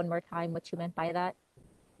 expand on that one more time, what you meant by that?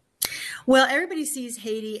 Well, everybody sees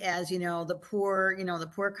Haiti as, the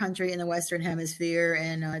poor country in the Western Hemisphere,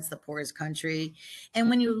 and it's the poorest country. And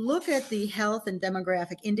when you look at the health and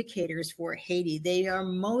demographic indicators for Haiti, they are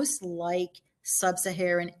most like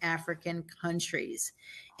sub-Saharan African countries.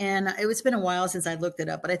 And it's been a while since I looked it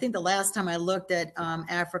up, but I think the last time I looked at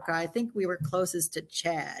Africa, I think we were closest to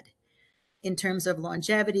Chad in terms of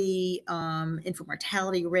longevity, infant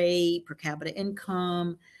mortality rate, per capita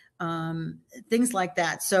income, things like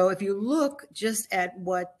that. So if you look just at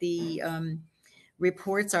what the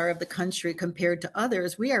reports are of the country compared to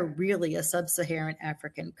others, we are really a sub-Saharan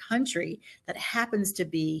African country that happens to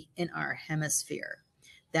be in our hemisphere.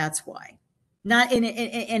 That's why. Not in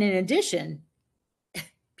addition,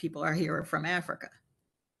 people are here from Africa,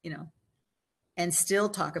 and still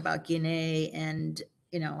talk about Guinea and,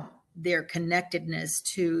 their connectedness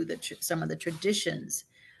to some of the traditions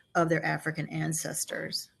of their African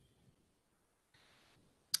ancestors.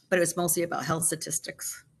 But it was mostly about health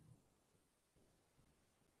statistics.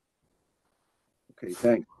 Okay,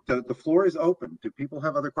 thanks. The floor is open. Do people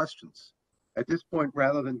have other questions? At this point,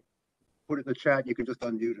 rather than put it in the chat, you can just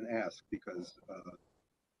unmute and ask because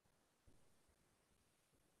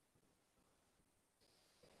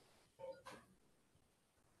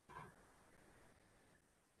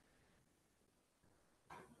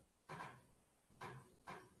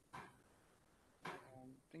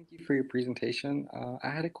Thank you for your presentation. I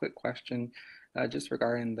had a quick question just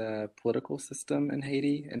regarding the political system in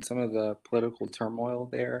Haiti and some of the political turmoil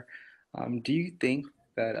there. Do you think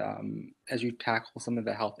that as you tackle some of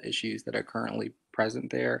the health issues that are currently present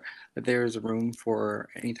there, that there is room for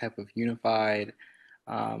any type of unified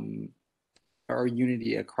or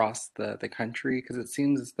unity across the country? Because it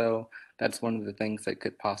seems as though that's one of the things that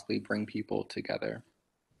could possibly bring people together.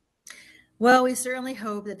 Well, we certainly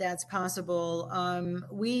hope that that's possible.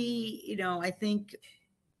 I think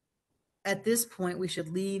at this point we should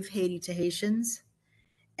leave Haiti to Haitians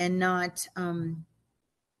and not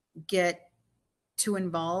get too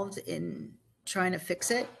involved in trying to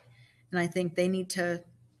fix it. And I think they need to.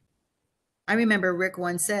 I remember Rick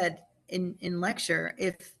once said in lecture,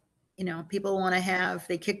 if people want to have,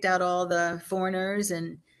 they kicked out all the foreigners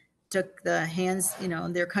and took the hands,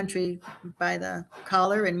 their country by the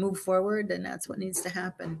collar and moved forward, then that's what needs to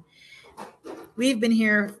happen. We've been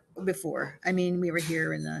here before. I mean, we were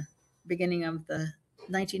here in the beginning of the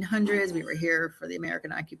 1900s. We were here for the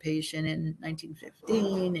American occupation in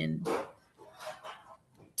 1915 and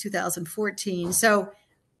 2014. So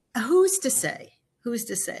who's to say? Who's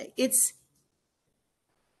to say? It's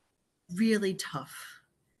really tough.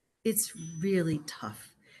 It's really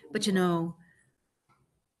tough. But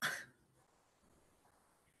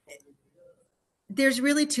there's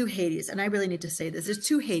really two Haitis, and I really need to say this. There's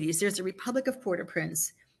two Haitis. There's the Republic of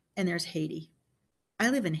Port-au-Prince, and there's Haiti. I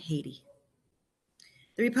live in Haiti.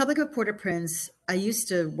 The Republic of Port-au-Prince, I used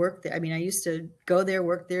to work there. I mean, I used to go there,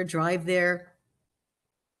 work there, drive there.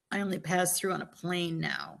 I only pass through on a plane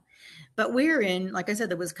now. But we're in, like I said,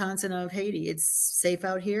 the Wisconsin of Haiti. It's safe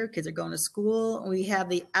out here. Kids are going to school. We have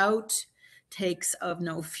the outtakes of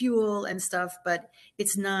no fuel and stuff, but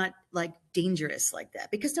it's not like dangerous like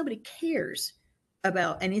that because nobody cares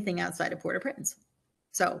about anything outside of Port-au-Prince.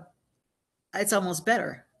 So it's almost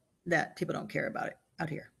better that people don't care about it out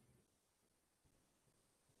here.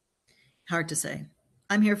 Hard to say.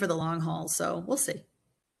 I'm here for the long haul, so we'll see.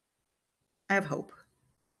 I have hope.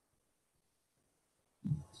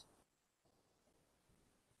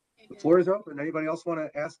 The floor is open. Anybody else want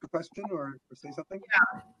to ask a question or say something?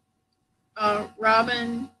 Yeah.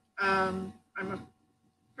 Robin, I'm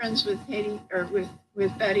friends with Haiti or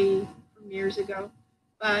with Betty from years ago.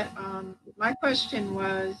 But my question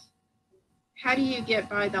was, how do you get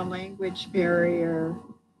by the language barrier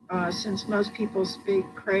since most people speak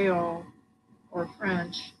Creole or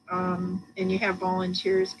French and you have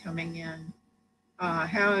volunteers coming in?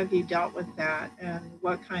 How have you dealt with that and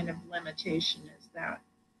what kind of limitation is that?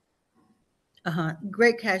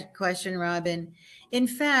 Great question, Robin. In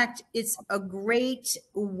fact, it's a great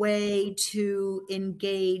way to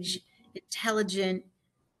engage intelligent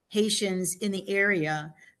Haitians in the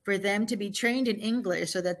area for them to be trained in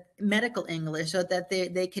English, so that medical English, so that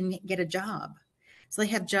they can get a job. So they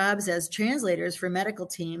have jobs as translators for medical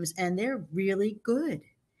teams, and they're really good.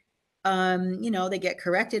 They get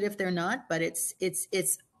corrected if they're not, but it's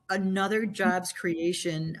another jobs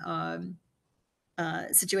creation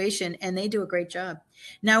situation, and they do a great job.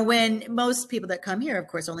 Now, when most people that come here, of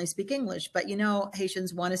course, only speak English, but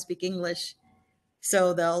Haitians want to speak English,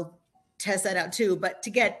 so they'll test that out too. But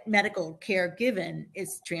to get medical care given,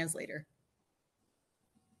 it's translator.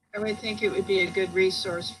 I would think it would be a good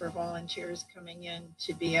resource for volunteers coming in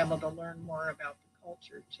to be able to learn more about the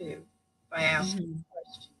culture too by asking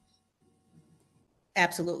questions.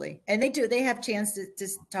 Absolutely, and they have a chance to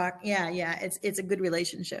talk. Yeah, it's a good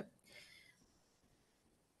relationship.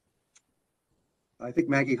 I think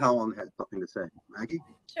Maggie Holland had something to say. Maggie?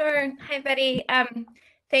 Sure. Hi, Betty.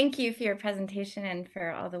 Thank you for your presentation and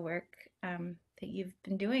for all the work that you've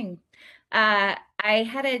been doing. I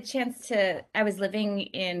had a chance I was living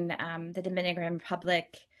in the Dominican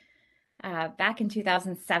Republic back in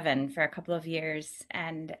 2007 for a couple of years.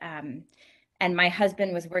 And my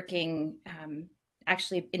husband was working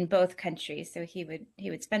actually in both countries. So he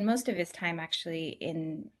would spend most of his time actually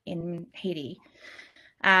in Haiti.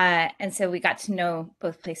 And so we got to know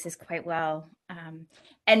both places quite well.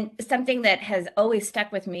 And something that has always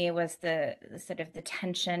stuck with me was the sort of the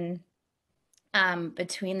tension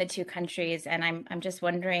between the two countries. And I'm just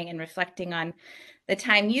wondering and reflecting on the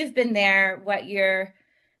time you've been there, what your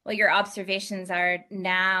observations are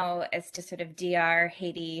now as to sort of DR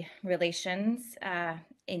Haiti relations.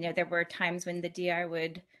 There were times when the DR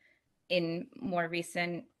would, in more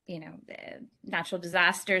recent times of natural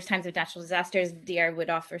disasters, DR would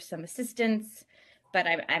offer some assistance, but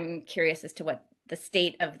I'm curious as to what the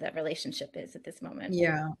state of the relationship is at this moment.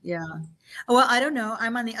 Yeah. Well, I don't know.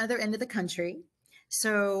 I'm on the other end of the country,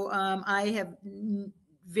 so I have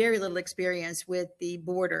very little experience with the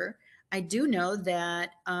border. I do know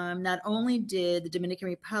that not only did the Dominican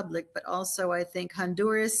Republic, but also I think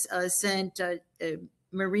Honduras sent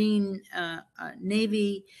Marine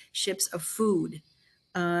Navy ships of food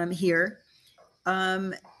here.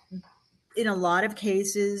 In a lot of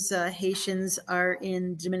cases, Haitians are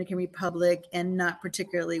in Dominican Republic and not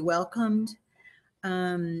particularly welcomed.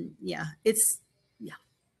 Yeah, it's, yeah,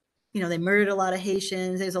 you know, they murdered a lot of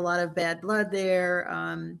Haitians. There's a lot of bad blood there.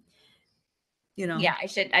 You know, Yeah, I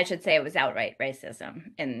should say it was outright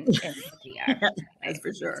racism in the DR. yeah, I that's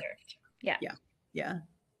for sure. observed. Yeah. Yeah, yeah,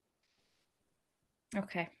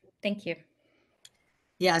 Okay. Thank you.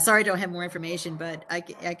 yeah. Sorry, I don't have more information, but I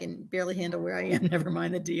can barely handle where I am. Never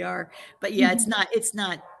mind the DR. But yeah, it's not,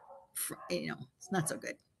 you know, it's not so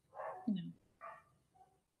good. No.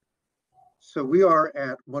 So we are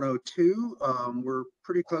at 1:02. We're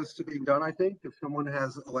pretty close to being done, I think. If someone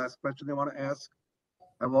has a last question they want to ask,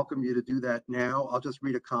 I welcome you to do that now. I'll just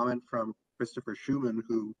read a comment from Christopher Schumann,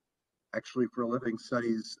 who actually for a living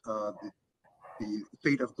studies the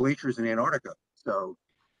fate of glaciers in Antarctica. So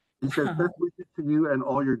he says, best wishes to you and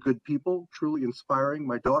all your good people, truly inspiring.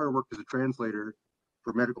 My daughter worked as a translator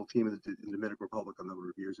for a medical team in the Dominican Republic a number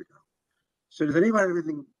of years ago. So does anybody have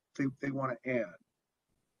anything they want to add?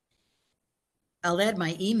 I'll add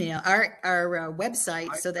my email, our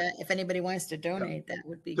website, so that if anybody wants to donate, that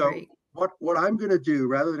would be great. What I'm going to do,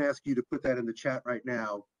 rather than ask you to put that in the chat right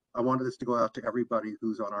now, I wanted this to go out to everybody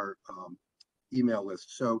who's on our email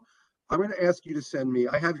list. So I'm going to ask you to send me,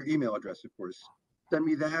 I have your email address, of course. Send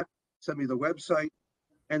me that, send me the website,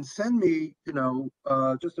 and send me, you know,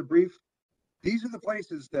 just a brief, these are the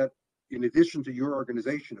places that, in addition to your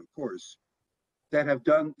organization, of course, that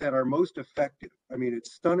are most effective. I mean,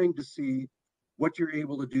 it's stunning to see what you're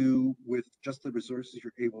able to do with just the resources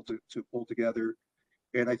you're able to pull together.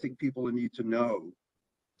 And I think people need to know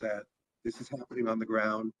that this is happening on the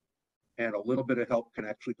ground, and a little bit of help can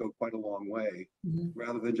actually go quite a long way,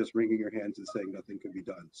 rather than just wringing your hands and saying nothing can be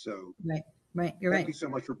done. So right, you're right. Thank you so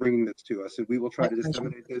much for bringing this to us, and we will try to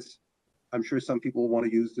disseminate this. I'm sure some people want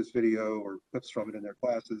to use this video or clips from it in their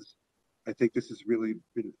classes. I think this has really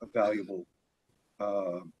been a valuable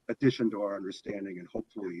addition to our understanding, and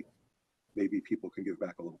hopefully maybe people can give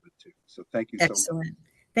back a little bit too. So thank you so much. Excellent.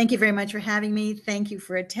 Thank you very much for having me. Thank you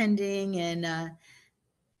for attending, and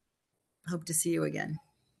hope to see you again.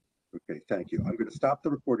 Okay, thank you. I'm going to stop the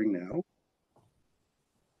recording now.